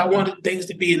because I wanted things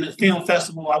to be in the film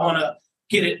festival. I want to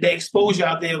get the exposure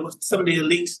out there with some of the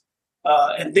elites,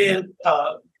 and then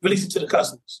release it to the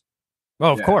customers.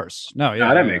 Oh, of course. No,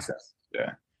 yeah, that makes sense.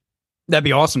 Yeah, that'd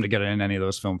be awesome to get it in any of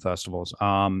those film festivals.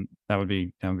 That would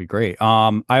be great.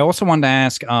 I also wanted to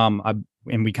ask,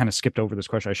 and we kind of skipped over this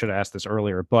question. I should have asked this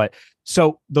earlier, but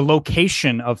so the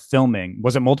location of filming,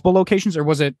 was it multiple locations or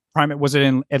was it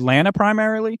in Atlanta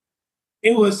primarily?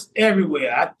 It was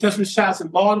everywhere. I did some shots in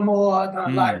Baltimore. I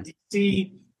done a lot of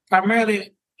DC.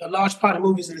 Primarily, a large part of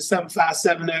movies in the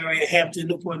 757 area, Hampton,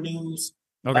 Newport News.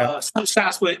 Okay. Some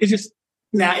shots where it's just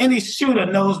now any shooter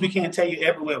knows we can't tell you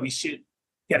everywhere we shoot.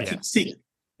 You got to keep it secret.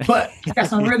 But got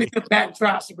some really good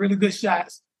backdrops, some really good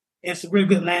shots, and some really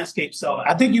good landscape. So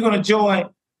I think you're going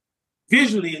to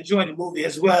visually enjoy the movie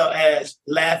as well as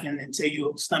laughing until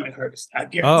your stomach hurts. I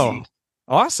guarantee you.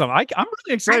 Awesome. I'm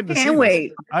really excited to see can't wait.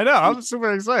 This. I know. I'm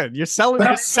super excited. You're selling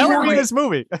me this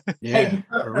movie. Yeah,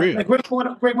 for real. Great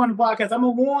One Podcast. I'm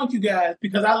going to warn you guys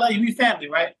because I love you. We family,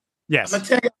 right? Yes. I'm going to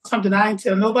tell you something I ain't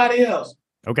tell nobody else.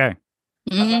 Okay.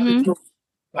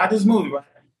 About this movie, right?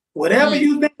 Whatever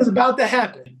you think is about to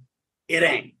happen, it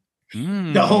ain't.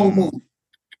 The whole movie.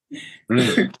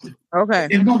 Okay.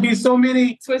 There's going to be so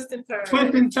many twists and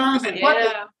turns. And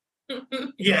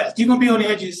yes, you're going to be on the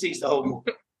edge of your seats the whole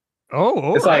movie.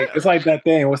 Oh, it's like that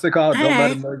thing. What's it called? Don't let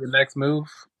them know your next move.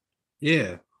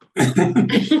 Yeah.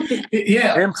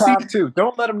 Yeah. Improv too.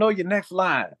 Don't let them know your next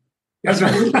line. That's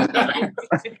right.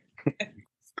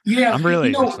 Yeah. I'm really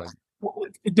excited.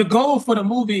 The goal for the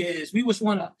movie is we just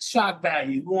want to shock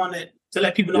value. We wanted to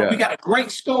let people know we got a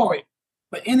great story,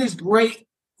 but in this great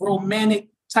romantic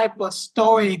type of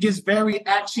story. It gets very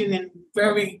action and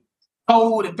very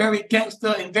cold and very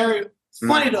gangster and very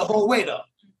funny the whole way though.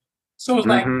 So it's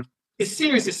like, it's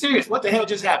serious. What the hell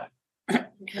just happened?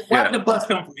 Why did the bus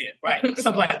come from here? Right?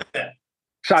 Something like that.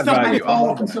 Shot value.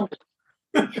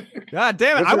 God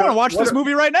damn it! I want to watch this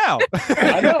movie right now.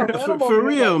 I know, for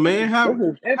real, man. How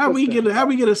we get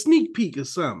a sneak peek or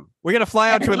something? We gotta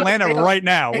fly out to Atlanta right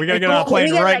now. We gotta get on a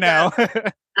plane right now.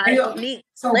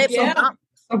 So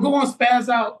go on Spaz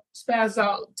Out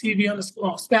TV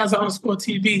Spaz Out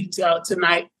TV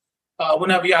tonight,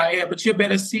 whenever y'all air. But you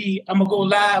better see, I'm gonna go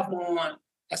live on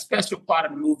a special part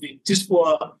of the movie just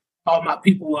for all my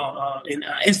people in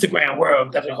Instagram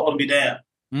world that are holding me down.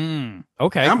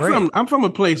 Okay, I'm from a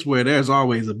place where there's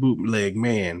always a bootleg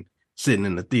man sitting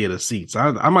in the theater seats.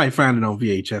 I might find it on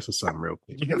VHS or something real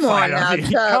quick.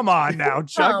 Come on now,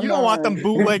 Chuck. You don't want them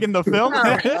bootlegging the film.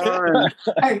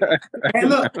 hey,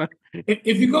 look.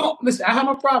 If you go, listen, I have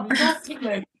no problem. You don't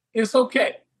bootleg. It's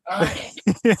okay. I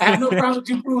have no problem with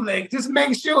you bootleg. Just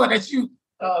make sure that you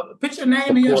put your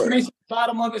name and your information at the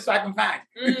bottom of it so I can find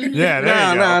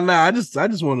it. Nah. I just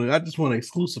want an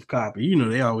exclusive copy. You know,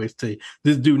 they always tell you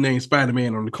this dude named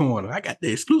Spider-Man on the corner. I got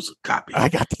the exclusive copy.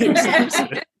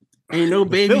 Ain't no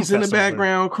babies in the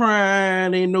background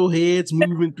crying. Ain't no heads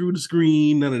moving through the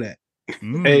screen. None of that.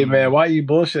 Hey man, why you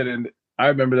bullshitting? I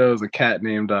remember there was a cat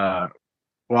named well,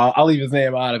 I'll leave his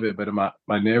name out of it, but in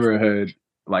my neighborhood,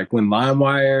 like when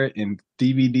LimeWire and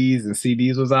DVDs and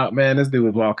CDs was out, man, this dude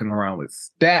was walking around with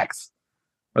stacks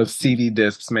of CD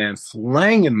discs, man,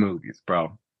 slanging movies,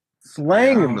 bro.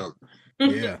 Slanging movies.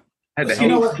 Yeah. You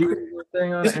know what?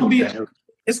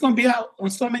 It's gonna be out on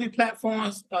so many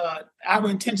platforms. Our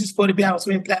intention is for it to be out on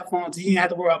so many platforms. You don't have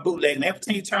to worry about bootlegging. Every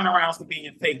time you turn around, it's gonna be in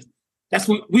your face. That's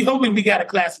what we hoping we got a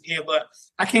classic here, but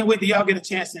I can't wait till y'all get a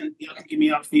chance and y'all can give me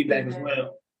your feedback as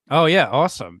well. Oh yeah,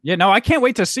 awesome. Yeah, no, I can't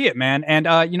wait to see it, man. And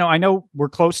you know, I know we're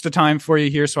close to time for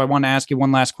you here, so I want to ask you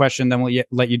one last question. Then we'll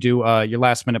let you do your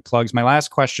last minute plugs. My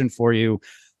last question for you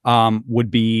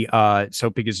would be so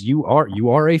because you are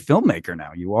a filmmaker now.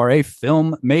 You are a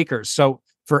filmmaker. So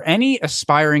for any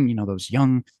aspiring, you know, those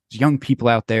young people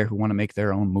out there who want to make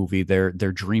their own movie, their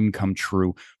dream come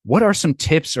true, what are some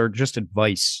tips or just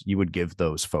advice you would give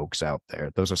those folks out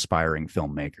there, those aspiring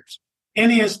filmmakers?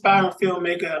 Any aspiring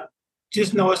filmmaker,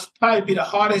 just know it's probably be the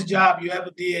hardest job you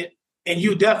ever did, and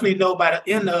you definitely know by the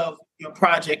end of your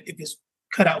project if it's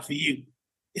cut out for you.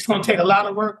 It's going to take a lot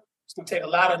of work. It's going to take a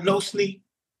lot of no sleep.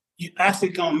 You actually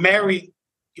going to marry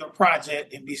your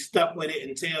project and be stuck with it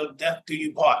until death do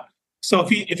you part. So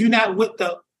if you're not with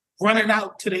the running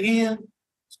out to the end,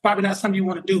 it's probably not something you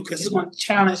want to do because it's going to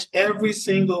challenge every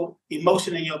single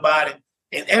emotion in your body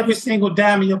and every single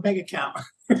dime in your bank account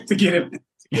to get it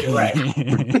right.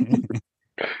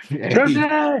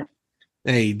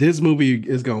 Hey, this movie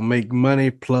is gonna make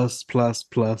money plus.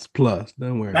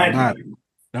 Don't worry about it.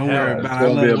 Don't worry about it. I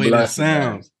love the way that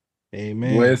sounds.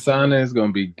 Amen. The way it sounds is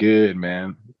gonna be good,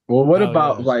 man. Well, what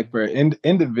about like for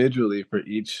individually for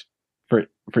each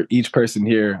person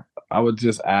here? I would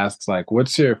just ask like,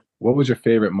 what was your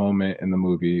favorite moment in the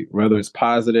movie, whether it's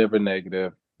positive or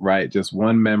negative, right? Just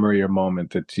one memory or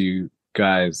moment that you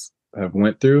guys have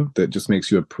went through that just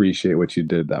makes you appreciate what you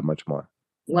did that much more.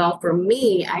 Well, for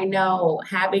me, I know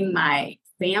having my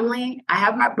family, I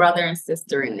have my brother and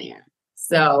sister in there.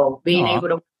 So being able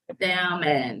to work with them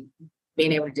and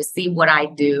being able to just see what I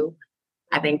do,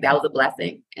 I think that was a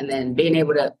blessing. And then being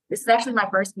able to, this is actually my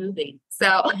first movie.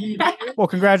 So, well,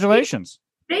 congratulations.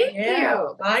 Thank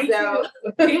you.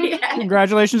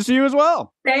 Congratulations to you as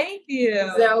well. Thank you.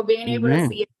 So being able to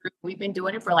see it through, we've been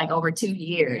doing it for like over 2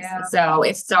 years. Yeah. So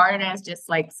it started as just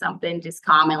like something just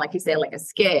common, like you said, like a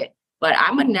skit. But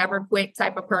I'm a never quit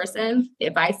type of person.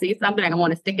 If I see something, I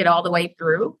want to stick it all the way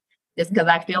through just because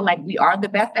I feel like we are the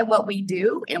best at what we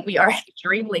do and we are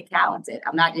extremely talented.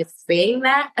 I'm not just saying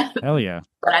that. Hell yeah.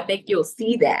 But I think you'll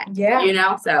see that. Yeah. You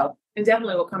know, so it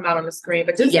definitely will come out on the screen.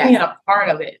 But just being a part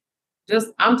of it.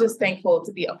 I'm just thankful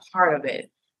to be a part of it.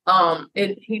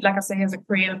 He, like I said, has a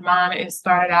creative mind. It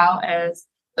started out as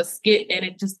a skit and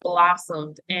it just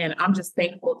blossomed. And I'm just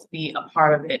thankful to be a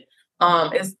part of it.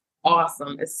 It's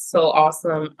awesome. It's so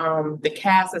awesome. The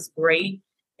cast is great.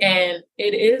 And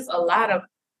it is a lot of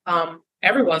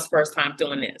everyone's first time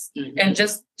doing this. Mm-hmm. And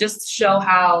just show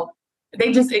how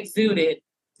they just exuded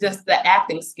just the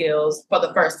acting skills for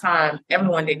the first time.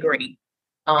 Everyone did great.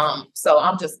 So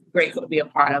I'm just grateful to be a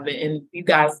part of it. And you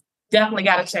guys definitely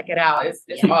got to check it out. It's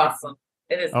awesome.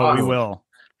 It is awesome. We will.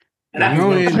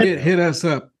 And hit us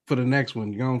up for the next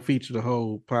one. You're gonna feature the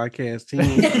whole podcast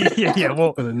team. yeah.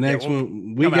 Well, for the next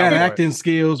one, we got acting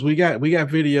skills. We got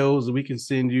videos that we can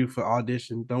send you for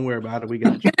audition. Don't worry about it. We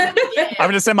got you. I'm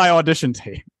gonna send my audition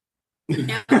tape.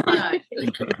 And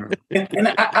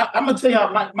I'm gonna tell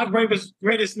y'all my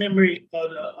greatest memory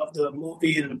of the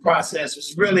movie and the process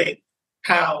was really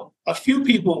how a few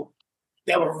people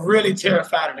that were really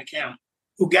terrified of the camera,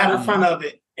 who got in front of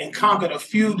it and conquered a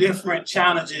few different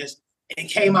challenges and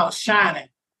came out shining.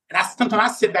 And sometimes I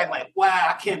sit back like, wow,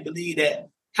 I can't believe that.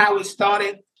 How it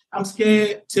started, I'm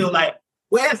scared till like,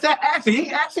 where's that action? He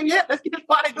ain't action yet. Let's get this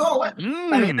party going. At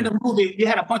the end of the movie, you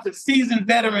had a bunch of seasoned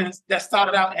veterans that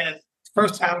started out as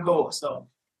first-time goers. So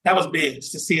that was big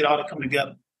just to see it all to come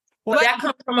together. Well, that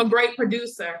comes from a great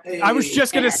producer. I was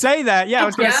just going to say that. Yeah, I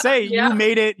was going to say you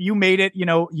made it, you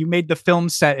made the film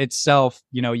set itself,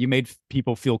 you made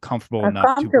people feel comfortable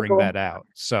enough to bring that out.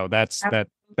 So that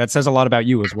says a lot about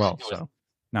you as well. So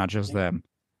not just them.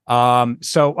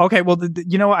 So, okay. Well,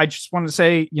 I just wanted to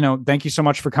say, thank you so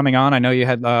much for coming on. I know you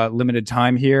had limited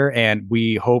time here, and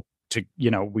we hope to,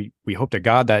 we hope to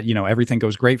God that, everything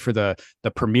goes great for the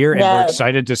premiere, and we're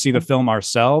excited to see the film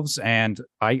ourselves. And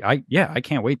I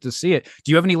can't wait to see it.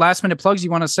 Do you have any last minute plugs you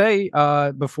want to say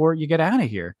before you get out of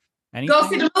here? Anything? Go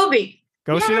see the movie.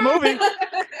 Go see the movie.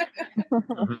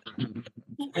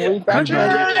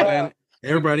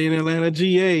 Everybody in Atlanta,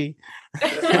 GA.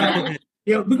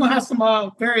 Yeah, we're gonna have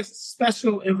some very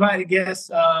special invited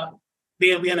guests.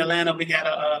 Being we in Atlanta, we got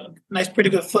a nice, pretty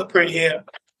good footprint here.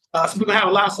 So we're gonna have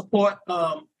a lot of support.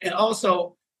 And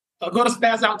also go to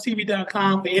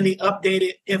SpazOutTV.com for any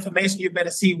updated information. You better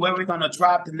see where we're gonna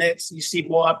drop the next. You see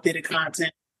more updated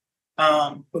content.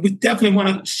 But we definitely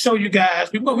want to show you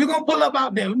guys. We're gonna pull up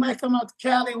out there. We might come out to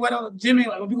Cali, whatever, Jimmy.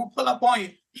 We're gonna pull up on you.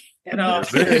 And I'm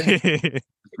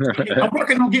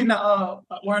working on getting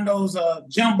one of those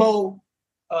jumbo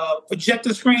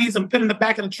projector screens. I'm putting in the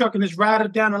back of the truck and just ride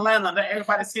it down Atlanta and let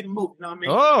everybody see the movie. You know what I mean?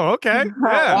 Oh, okay.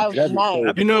 Yeah.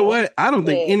 Nice. You know what? I don't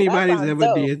think anybody's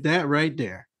ever did that right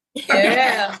there.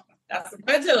 Yeah, that's a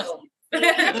good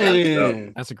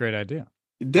one. That's a great idea.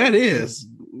 That is,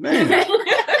 man.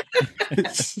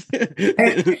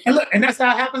 and look, and that's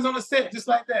how it happens on the set, just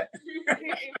like that.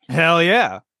 Hell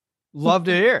yeah. Love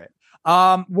to hear it.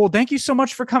 Well, thank you so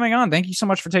much for coming on. Thank you so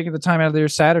much for taking the time out of your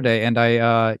Saturday. And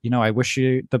I wish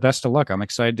you the best of luck. I'm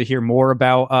excited to hear more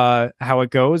about how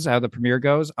it goes, how the premiere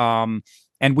goes. And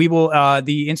we will,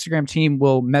 the Instagram team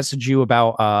will message you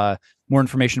about more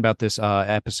information about this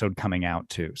episode coming out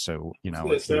too. So,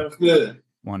 sounds good.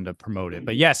 Wanted to promote it.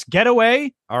 But yes,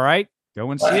 Getaway. All right. Go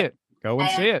and see it. Go and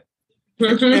see it.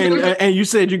 And you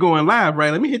said you're going live, right?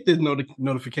 Let me hit this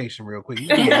notification real quick.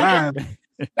 You're going live.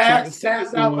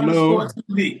 Spaz Out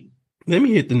TV. Let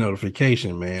me hit the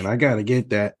notification, man. I gotta get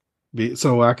that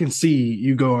so I can see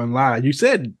you going live. You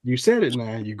said it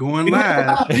now. You're going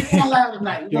live. You're going live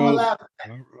tonight. You're going live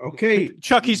tonight. Okay,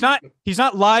 Chuck. He's not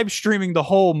live streaming the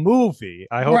whole movie.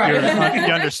 I hope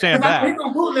you understand that. He's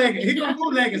gonna bootleg it. He's gonna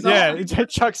bootleg it. Yeah,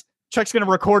 Chuck's gonna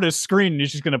record his screen and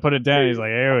he's just gonna put it down. He's like,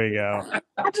 "Here we go."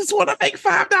 I just want to make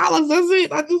 $5. That's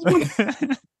it. I just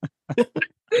want.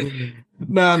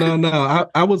 No.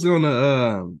 I was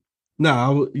gonna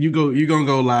you're gonna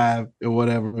go live or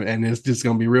whatever, and it's just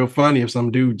gonna be real funny if some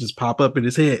dude just pop up in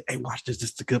his head. Hey, watch this.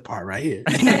 This is the good part right here.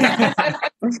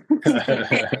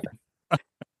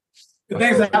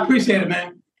 Thanks, I appreciate it,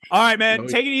 man. All right, man.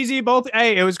 Take it easy, both.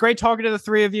 Hey, it was great talking to the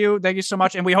three of you. Thank you so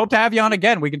much, and we hope to have you on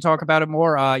again. We can talk about it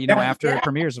more, after it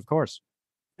premieres, of course.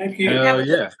 Thank you.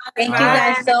 Yeah. Thank you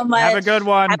guys so much. Have a good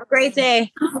one. Have a great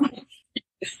day.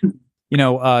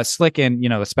 Slick and, the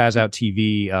Spaz Out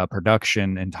TV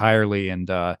production entirely, and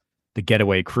the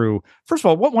Getaway crew. First of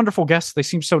all, what wonderful guests. They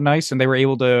seem so nice, and they were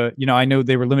able to, I know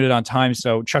they were limited on time.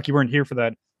 So Chuck, you weren't here for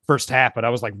that first half, but I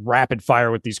was like rapid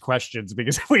fire with these questions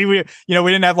because we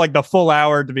didn't have like the full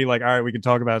hour to be like, all right, we can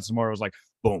talk about it some more. It was like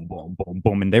boom, boom, boom,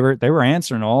 boom. And they were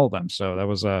answering all of them. So that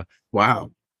was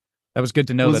wow. That was good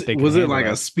to know that they could. Was it like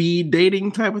a speed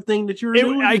dating type of thing that you were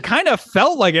doing? I kind of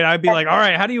felt like it. I'd be like, all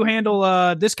right, how do you handle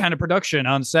this kind of production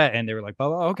on set? And they were like,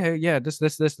 oh, okay, yeah, this, and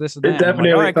that. It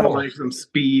definitely felt like some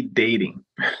speed dating.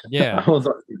 Yeah.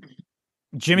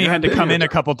 Jimmy had to come in a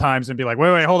couple times and be like,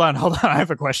 wait, hold on. I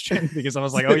have a question. Because I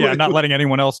was like, oh yeah, I'm not letting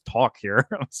anyone else talk here.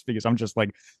 Because I'm just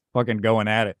like fucking going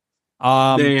at it.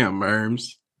 Damn,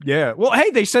 Merms. Yeah. Well,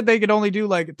 hey, they said they could only do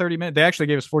like 30 minutes. They actually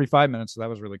gave us 45 minutes. So that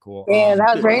was really cool. Yeah,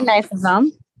 that was very nice of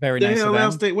them. Very nice of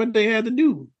them. What they had to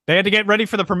do? They had to get ready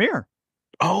for the premiere.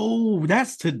 Oh,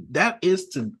 that's like at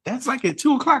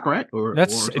 2:00, right?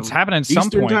 It's happening at some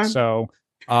point. time? So,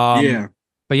 yeah.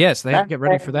 But yes, they have to get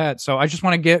ready for that. So I just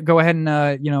want to go ahead and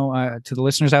to the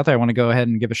listeners out there, I want to go ahead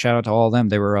and give a shout out to all of them.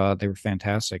 They were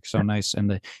fantastic, so nice, and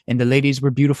the ladies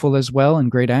were beautiful as well and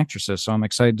great actresses. So I'm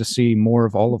excited to see more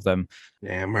of all of them.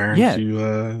 Yeah, man. Yes,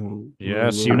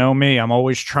 you know me. I'm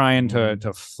always trying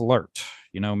to flirt.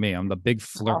 You know me. I'm the big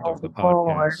flirt of the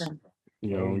podcast.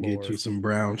 Get you some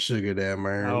brown sugar there,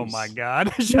 man. Oh my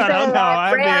God! Shut up! No,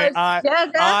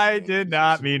 I did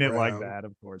not mean it like that.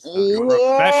 Of course, not.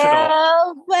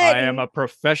 Professional. I am a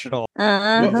professional.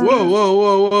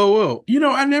 Whoa!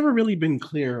 I never really been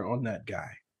clear on that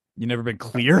guy. You never been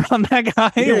clear on that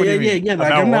guy? Yeah.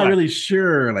 Like, I'm not really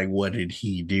sure. Like, what did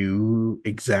he do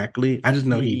exactly? I just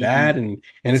know he died, and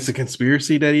it's a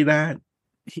conspiracy that he died.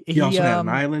 He also had an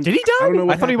island. Did he die?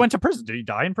 I thought he went to prison. Did he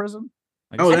die in prison?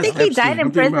 I think he died in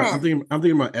prison. I'm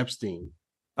thinking about Epstein.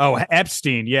 Oh,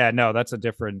 Epstein. Yeah, no, that's a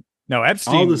different. No,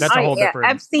 Epstein. That's a whole different.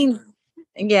 Epstein.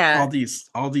 Yeah. All these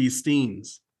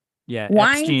Steens. Yeah,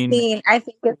 Weinstein. Epstein, I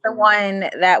think is the one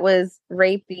that was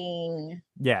raping.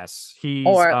 Yes, he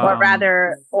was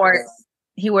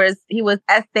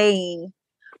essaying,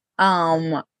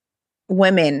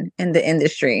 women in the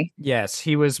industry. Yes,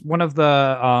 he was one of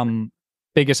the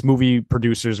biggest movie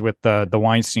producers with the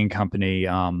Weinstein Company.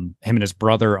 Him and his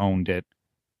brother owned it.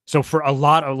 So for a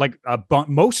lot of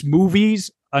most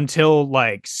movies until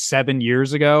like 7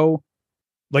 years ago,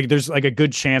 like there's like a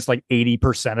good chance like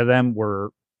 80% of them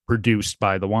were produced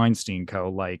by the Weinstein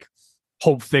Co. Like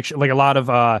Pulp Fiction, like a lot of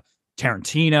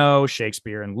Tarantino,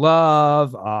 Shakespeare in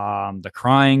Love, The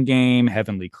Crying Game,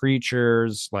 Heavenly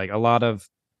Creatures, like a lot of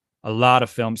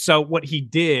films. So what he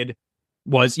did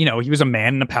was, he was a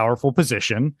man in a powerful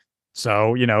position.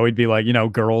 So, he'd be like,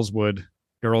 girls would,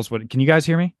 can you guys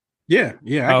hear me? Yeah.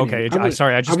 Okay.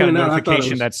 Sorry. I just got a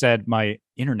notification that said my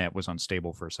internet was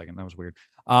unstable for a second. That was weird.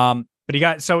 But he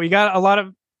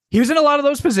was in a lot of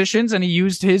those positions, and he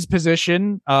used his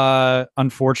position,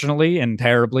 unfortunately and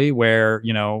terribly, where,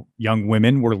 young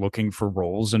women were looking for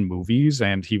roles in movies.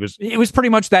 And it was pretty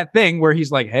much that thing where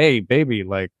he's like, hey, baby,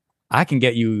 like, I can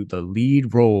get you the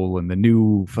lead role in the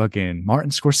new fucking Martin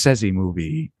Scorsese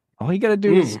movie. All you got to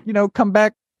do is, come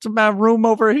back to my room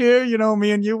over here.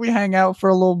 Me and you, we hang out for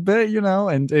a little bit,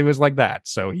 and it was like that.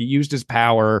 So he used his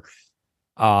power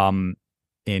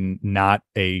in not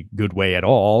a good way at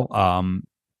all.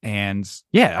 And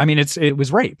yeah, I mean, it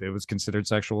was rape. It was considered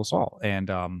sexual assault. And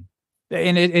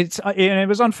it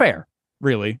was unfair,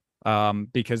 really,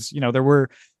 because,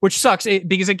 which sucks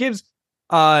because it gives,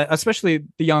 especially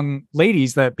the young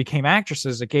ladies that became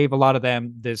actresses, it gave a lot of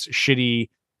them this shitty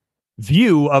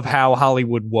view of how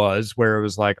Hollywood was, where it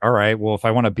was like, all right, well, if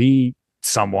I want to be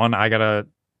someone, I gotta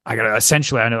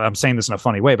essentially, I know I'm saying this in a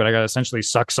funny way, but I gotta essentially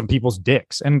suck some people's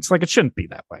dicks. And it's like, it shouldn't be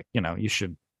that way. You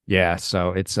should. Yeah.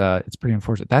 So it's pretty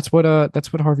unfortunate. That's what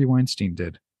Harvey Weinstein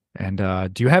did. And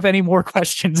do you have any more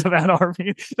questions about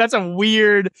Harvey? That was a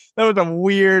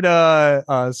weird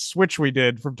switch we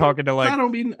did from talking to like. I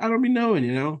don't be knowing,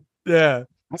 Yeah,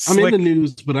 I'm in the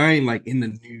news, but I ain't like in the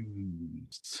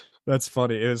news. That's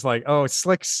funny. It was like, oh,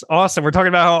 Slick's awesome. We're talking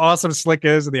about how awesome Slick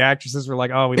is, and the actresses were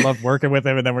like, oh, we love working with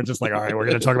him, and then we're just like, all right, we're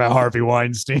gonna talk about Harvey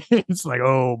Weinstein. It's like,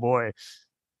 oh boy,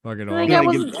 fucking. I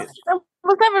was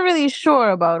never really sure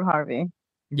about Harvey.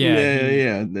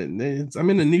 Yeah. I'm in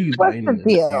the news. What's the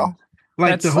deal?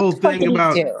 Like the whole thing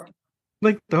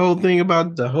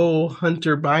about, the whole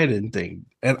Hunter Biden thing,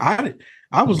 and I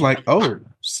was like, oh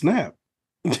snap.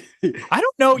 I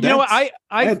don't know.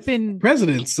 I've been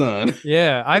president's son.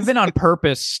 Yeah, I've been on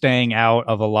purpose staying out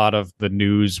of a lot of the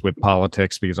news with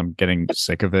politics because I'm getting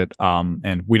sick of it.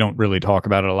 And we don't really talk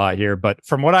about it a lot here. But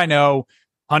from what I know,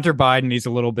 Hunter Biden, he's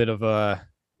a little bit of a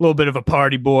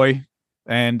party boy.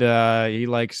 And he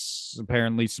likes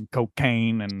apparently some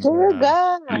cocaine and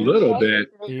a little bit.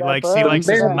 He likes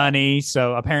his money.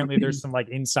 So apparently there's some like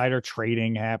insider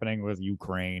trading happening with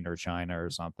Ukraine or China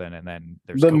or something. And then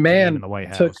there's the man in the White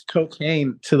House. Took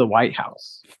cocaine to the White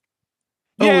House.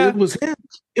 Yeah, it was him.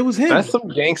 It was him. That's some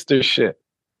gangster shit.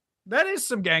 That is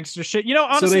some gangster shit.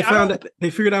 Honestly, so they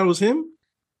figured out it was him.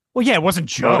 Well, yeah, it wasn't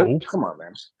Joe. Come on,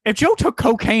 man. If Joe took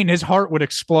cocaine, his heart would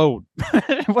explode.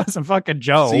 It wasn't fucking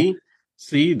Joe.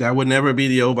 See, that would never be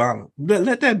the Obama.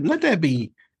 Let that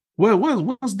be.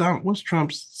 What's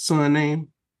Trump's son name?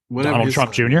 Whatever Donald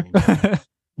Trump Jr.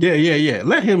 Yeah.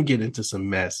 Let him get into some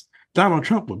mess. Donald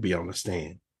Trump would be on the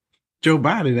stand. Joe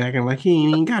Biden acting like he ain't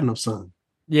even got no son.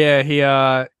 Yeah, he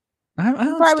I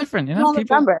it's different,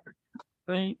 people.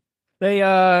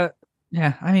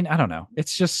 Yeah, I mean, I don't know.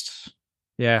 It's just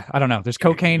I don't know. There's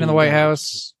cocaine in the White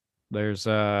House. There's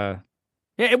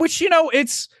which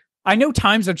it's I know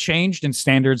times have changed and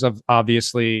standards have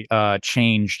obviously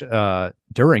changed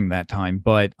during that time,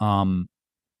 but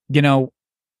you know,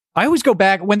 I always go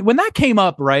back when that came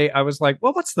up, right? I was like,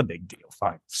 well, what's the big deal?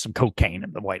 Fine, some cocaine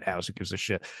in the White House, who gives a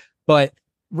shit? But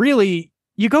really,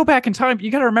 you go back in time, you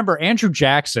got to remember Andrew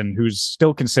Jackson, who's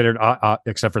still considered,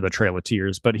 except for the Trail of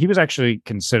Tears, but he was actually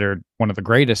considered one of the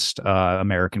greatest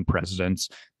American presidents.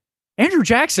 Andrew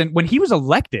Jackson, when he was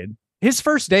elected, his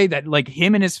first day that like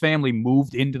him and his family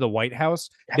moved into the White House,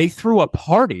 they threw a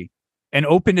party and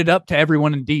opened it up to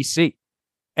everyone in DC.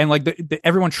 And like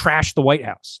everyone trashed the White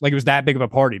House. Like it was that big of a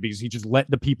party because he just let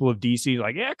the people of DC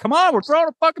like, yeah, come on, we're throwing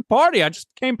a fucking party. I just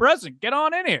became president. Get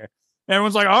on in here. And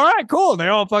everyone's like, all right, cool. And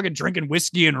they're all fucking drinking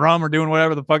whiskey and rum or doing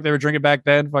whatever the fuck they were drinking back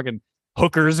then. Fucking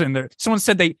hookers. And someone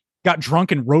said they got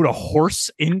drunk and rode a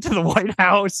horse into the White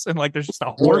House. And like there's just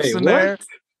a horse in there.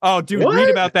 Oh, dude, read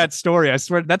about that story. I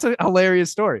swear, that's a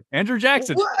hilarious story. Andrew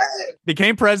Jackson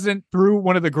became president through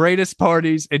one of the greatest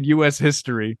parties in U.S.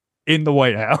 history in the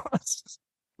White House.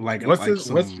 What was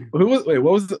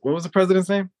the president's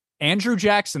name? Andrew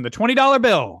Jackson, the $20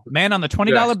 bill. Man on the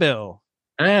 $20 bill.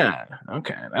 Ah,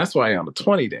 okay. That's why on the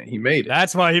 20 day he made it.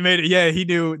 That's why he made it. Yeah, he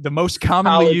knew the most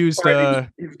commonly used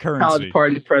currency. College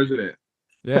party president.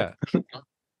 Yeah.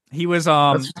 He was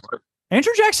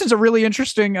Andrew Jackson's a really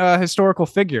interesting historical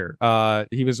figure.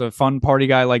 He was a fun party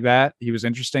guy like that. He was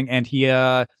interesting. And he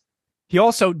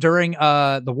also, during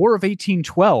the War of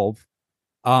 1812,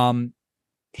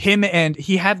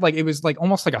 he had like, it was like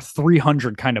almost like a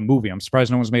 300 kind of movie. I'm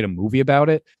surprised no one's made a movie about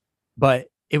it. But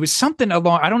it was something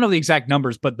along, I don't know the exact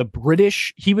numbers, but the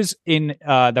British, he was in,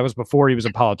 that was before he was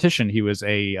a politician. He was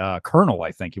a colonel,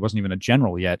 I think. He wasn't even a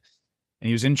general yet. And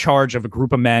he was in charge of a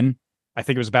group of men. I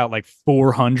think it was about like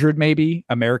 400 maybe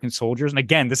American soldiers. And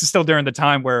again, this is still during the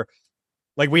time where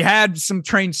like we had some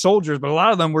trained soldiers, but a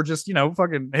lot of them were just,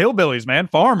 fucking hillbillies, man,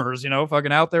 farmers,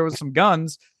 fucking out there with some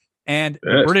guns. And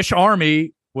the British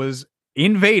army was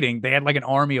invading. They had like an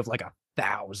army of like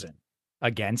 1,000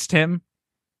 against him.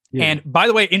 Yeah. And by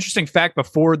the way, interesting fact,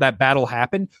 before that battle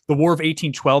happened, the War of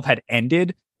 1812 had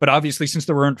ended. But obviously, since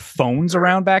there weren't phones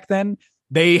around back then,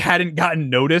 they hadn't gotten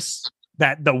notice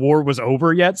that the war was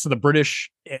over yet. So the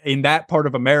British in that part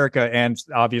of America and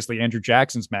obviously Andrew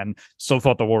Jackson's men still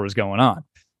thought the war was going on.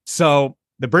 So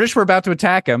the British were about to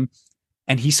attack him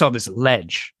and he saw this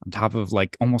ledge on top of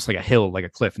like almost like a hill, like a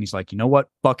cliff. And he's like, you know what?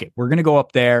 Fuck it. We're going to go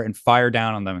up there and fire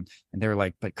down on them. And they're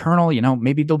like, but Colonel,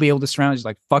 maybe they'll be able to surround. He's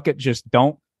like, fuck it. Just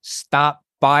don't stop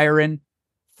firing.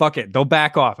 Fuck it. They'll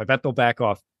back off. I bet they'll back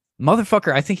off.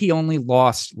 Motherfucker, I think he only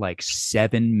lost like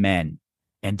 7 men.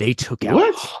 And they took out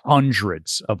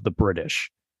hundreds of the British.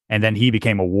 And then he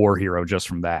became a war hero just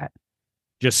from that.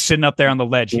 Just sitting up there on the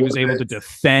ledge. He was able to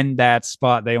defend that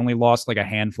spot. They only lost like a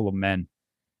handful of men.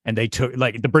 And they took,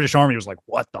 like, the British army was like,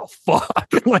 what the fuck?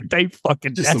 Like, they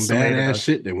fucking just some badass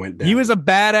shit that went down. He was a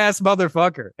badass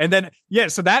motherfucker. And then,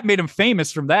 so that made him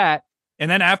famous from that. And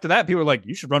then after that, people were like,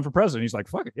 you should run for president. He's like,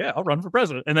 fuck it. Yeah, I'll run for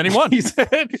president. And then he won.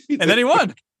 And then he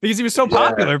won because he was so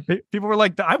popular. People were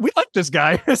like, we like this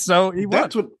guy. So he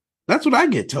won. That's what I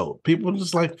get told. People are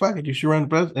just like, fuck it. You should run for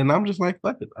president. And I'm just like,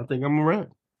 fuck it. I think I'm going to run.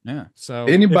 Yeah. So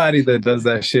anybody that does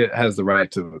that shit has the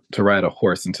right to ride a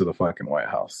horse into the fucking White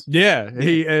House. Yeah.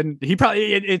 He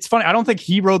probably, it's funny. I don't think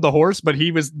he rode the horse, but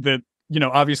he was the,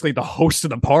 obviously the host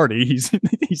of the party. He's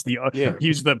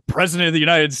the president of the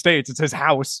United States. It's his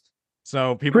house.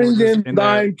 So people bring in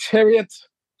thine chariot.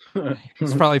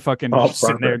 He's probably fucking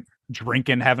sitting there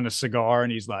drinking, having a cigar,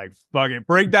 and he's like, "Fuck it,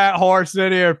 bring that horse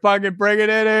in here, fucking bring it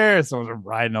in here." Someone's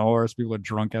riding a horse. People are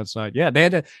drunk outside. Yeah, they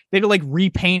had to like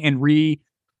repaint and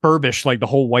refurbish like the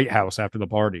whole White House after the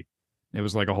party. It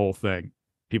was like a whole thing.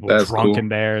 People drunk in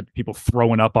there. People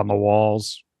throwing up on the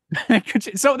walls.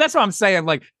 So that's what I'm saying.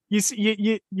 Like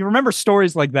you remember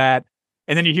stories like that.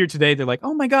 And then you hear today, they're like,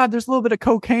 oh my God, there's a little bit of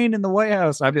cocaine in the White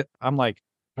House. I'm like,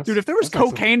 dude, if there was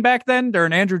cocaine back then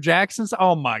during Andrew Jackson's,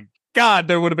 oh my God,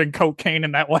 there would have been cocaine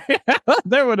in that White House.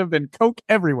 There would have been coke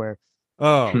everywhere.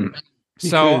 Oh,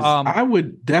 so I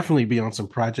would definitely be on some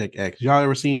Project X. Y'all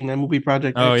ever seen that movie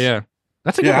Project X? Oh yeah,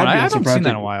 that's a good one. I haven't seen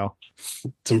that in a while.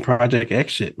 Some Project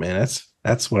X shit, man.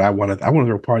 That's what I wanted. I want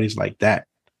to throw parties like that.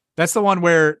 That's the one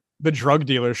where the drug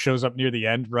dealer shows up near the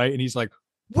end, right? And he's like,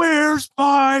 "Where's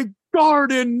my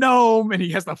garden gnome?" And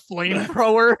he has the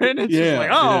flamethrower, and it's just like,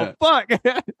 oh fuck.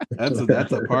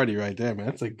 That's a party right there, man.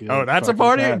 That's a good. Oh, that's a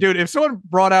party, dude. If someone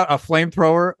brought out a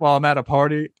flamethrower while I'm at a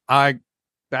party,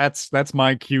 that's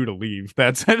my cue to leave.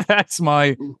 That's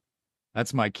my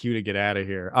cue to get out of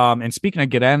here. And speaking of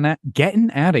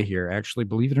getting out of here, actually,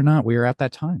 believe it or not, we are at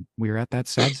that time. We are at that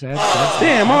sad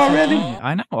damn already.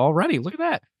 I know already. Look at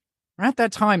that. We're at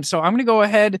that time. So I'm gonna go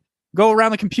ahead go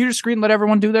around the computer screen, let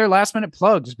everyone do their last minute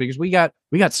plugs, because we got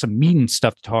some mean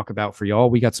stuff to talk about for y'all.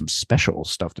 We got some special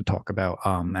stuff to talk about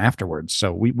afterwards.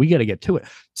 So we got to get to it.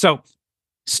 So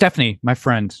Stephanie, my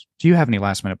friend, do you have any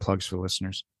last minute plugs for the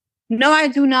listeners? No, I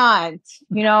do not.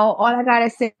 All I gotta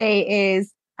say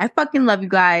is I fucking love you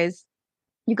guys.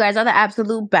 You guys are the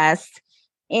absolute best.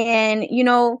 And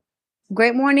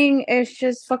Great Morning is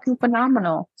just fucking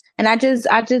phenomenal. And I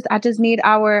just need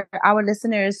our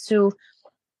listeners to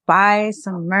buy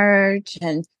some merch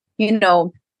and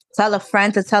tell a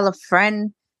friend to tell a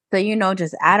friend to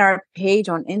just add our page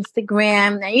on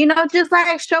Instagram and just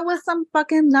like show us some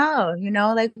fucking love.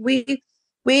 Like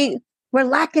we're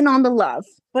lacking on the love.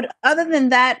 But other than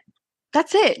that,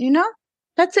 that's it,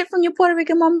 That's it from your Puerto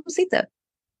Rican mamacita.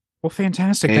 Well,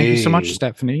 fantastic. Thank you so much,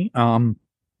 Stephanie. And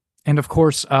of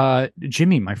course,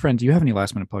 Jimmy, my friend, do you have any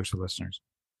last minute plugs for listeners?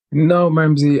 No,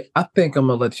 Memsy, I think I'm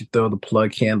going to let you throw the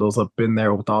plug handles up in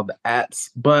there with all the ats.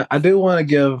 But I do want to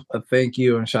give a thank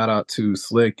you and shout out to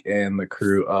Slick and the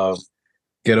crew of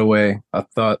Getaway. I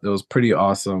thought it was pretty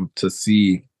awesome to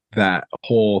see that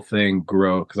whole thing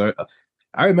grow. Because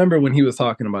I remember when he was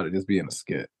talking about it just being a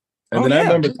skit. And I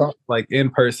remember in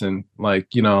person, like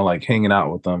hanging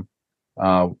out with them.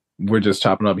 We're just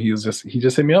chopping up. He just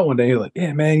hit me up one day. He was like,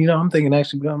 yeah, man, I'm thinking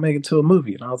actually we're gonna make it to a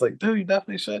movie. And I was like, dude, you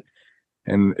definitely should.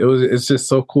 And it's just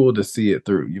so cool to see it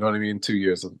through. You know what I mean? 2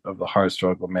 years of the hard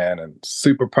struggle, man. And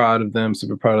super proud of them,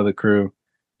 super proud of the crew.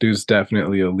 Dude's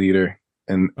definitely a leader.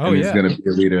 And he's gonna be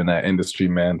a leader in that industry,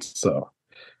 man. So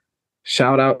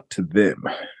shout out to them.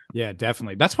 Yeah,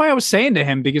 definitely. That's why I was saying to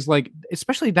him, because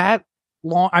especially that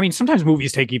long, I mean, sometimes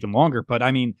movies take even longer, but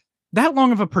I mean, that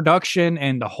long of a production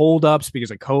and the holdups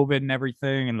because of COVID and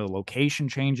everything and the location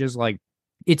changes,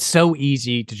 it's so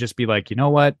easy to just be like, you know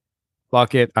what?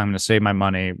 Fuck it. I'm going to save my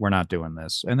money. We're not doing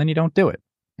this. And then you don't do it.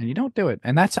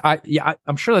 And that's,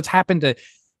 I'm sure that's happened to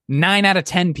 9 out of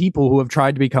 10 people who have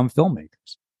tried to become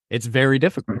filmmakers. It's very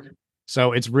difficult.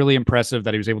 So it's really impressive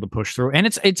that he was able to push through. And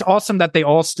it's awesome that they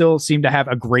all still seem to have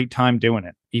a great time doing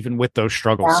it, even with those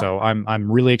struggles. Yeah. So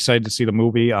I'm really excited to see the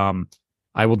movie.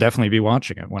 I will definitely be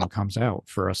watching it when it comes out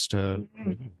for us to.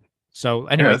 So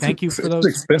anyway, thank you for those.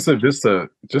 It's expensive just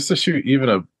to shoot even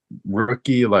a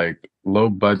rookie low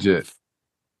budget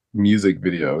music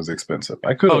video is expensive.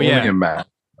 I could only imagine.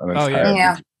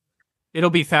 It'll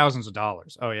be thousands of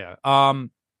dollars. Oh yeah.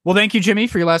 Well, thank you, Jimmy,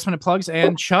 for your last minute plugs,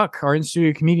 and Chuck, our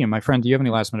in-studio comedian. My friend, do you have any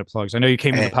last minute plugs? I know you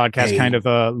came to the podcast kind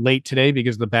of late today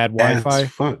because of the bad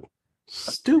Wi-Fi.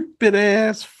 Stupid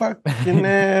ass, fucking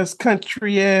ass,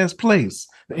 country ass place.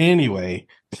 Anyway,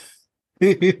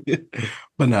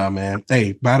 but nah, man.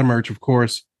 Hey, buy the merch, of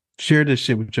course. Share this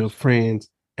shit with your friends,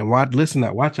 and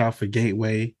watch out for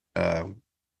Gateway. Get on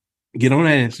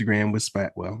that Instagram with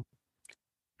Spaz. Well,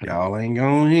 y'all ain't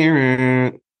gonna hear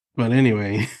it, but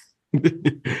anyway.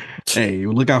 Hey,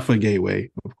 look out for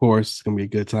Gateway. Of course, it's gonna be a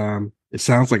good time. It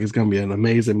sounds like it's gonna be an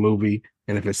amazing movie,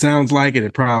 and if it sounds like it,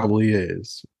 it probably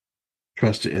is.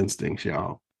 Trust your instincts,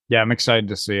 y'all. Yeah, I'm excited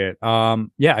to see it.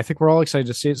 I think we're all excited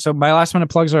to see it. So my last minute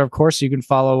plugs are, of course, you can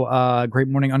follow Great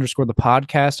Morning _ the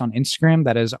podcast on Instagram.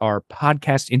 That is our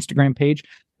podcast Instagram page.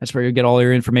 That's where you'll get all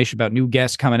your information about new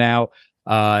guests coming out,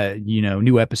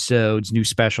 new episodes, new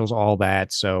specials, all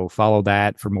that. So follow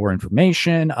that for more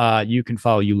information. You can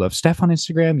follow You Love Steph on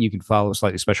Instagram. You can follow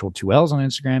Slightly Special with 2 L's on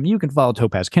Instagram. You can follow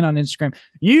Topaz Kin on Instagram.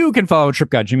 You can follow Trip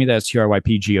God Jimmy. That's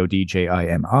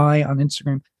TRYPGODJIMI on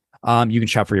Instagram. You can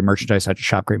shop for your merchandise at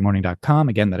shopgreatmorning.com.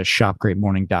 Again, that is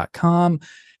shopgreatmorning.com.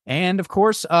 And of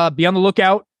course, be on the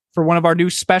lookout for one of our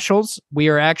new specials. We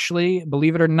are actually,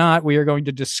 believe it or not, we are going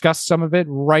to discuss some of it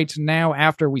right now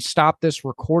after we stop this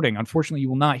recording. Unfortunately, you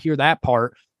will not hear that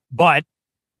part, but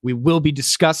we will be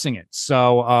discussing it.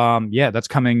 So, that's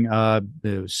coming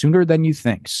sooner than you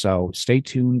think. So stay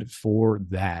tuned for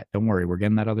that. Don't worry, we're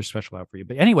getting that other special out for you.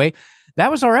 But anyway, that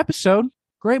was our episode.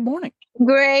 Great morning.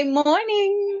 Great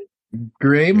morning.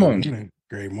 Great morning.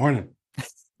 Great morning.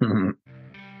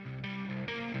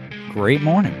 Great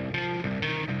morning.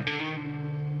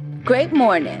 Great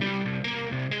morning.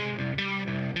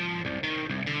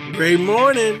 Great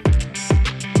morning.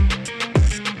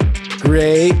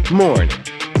 Great morning.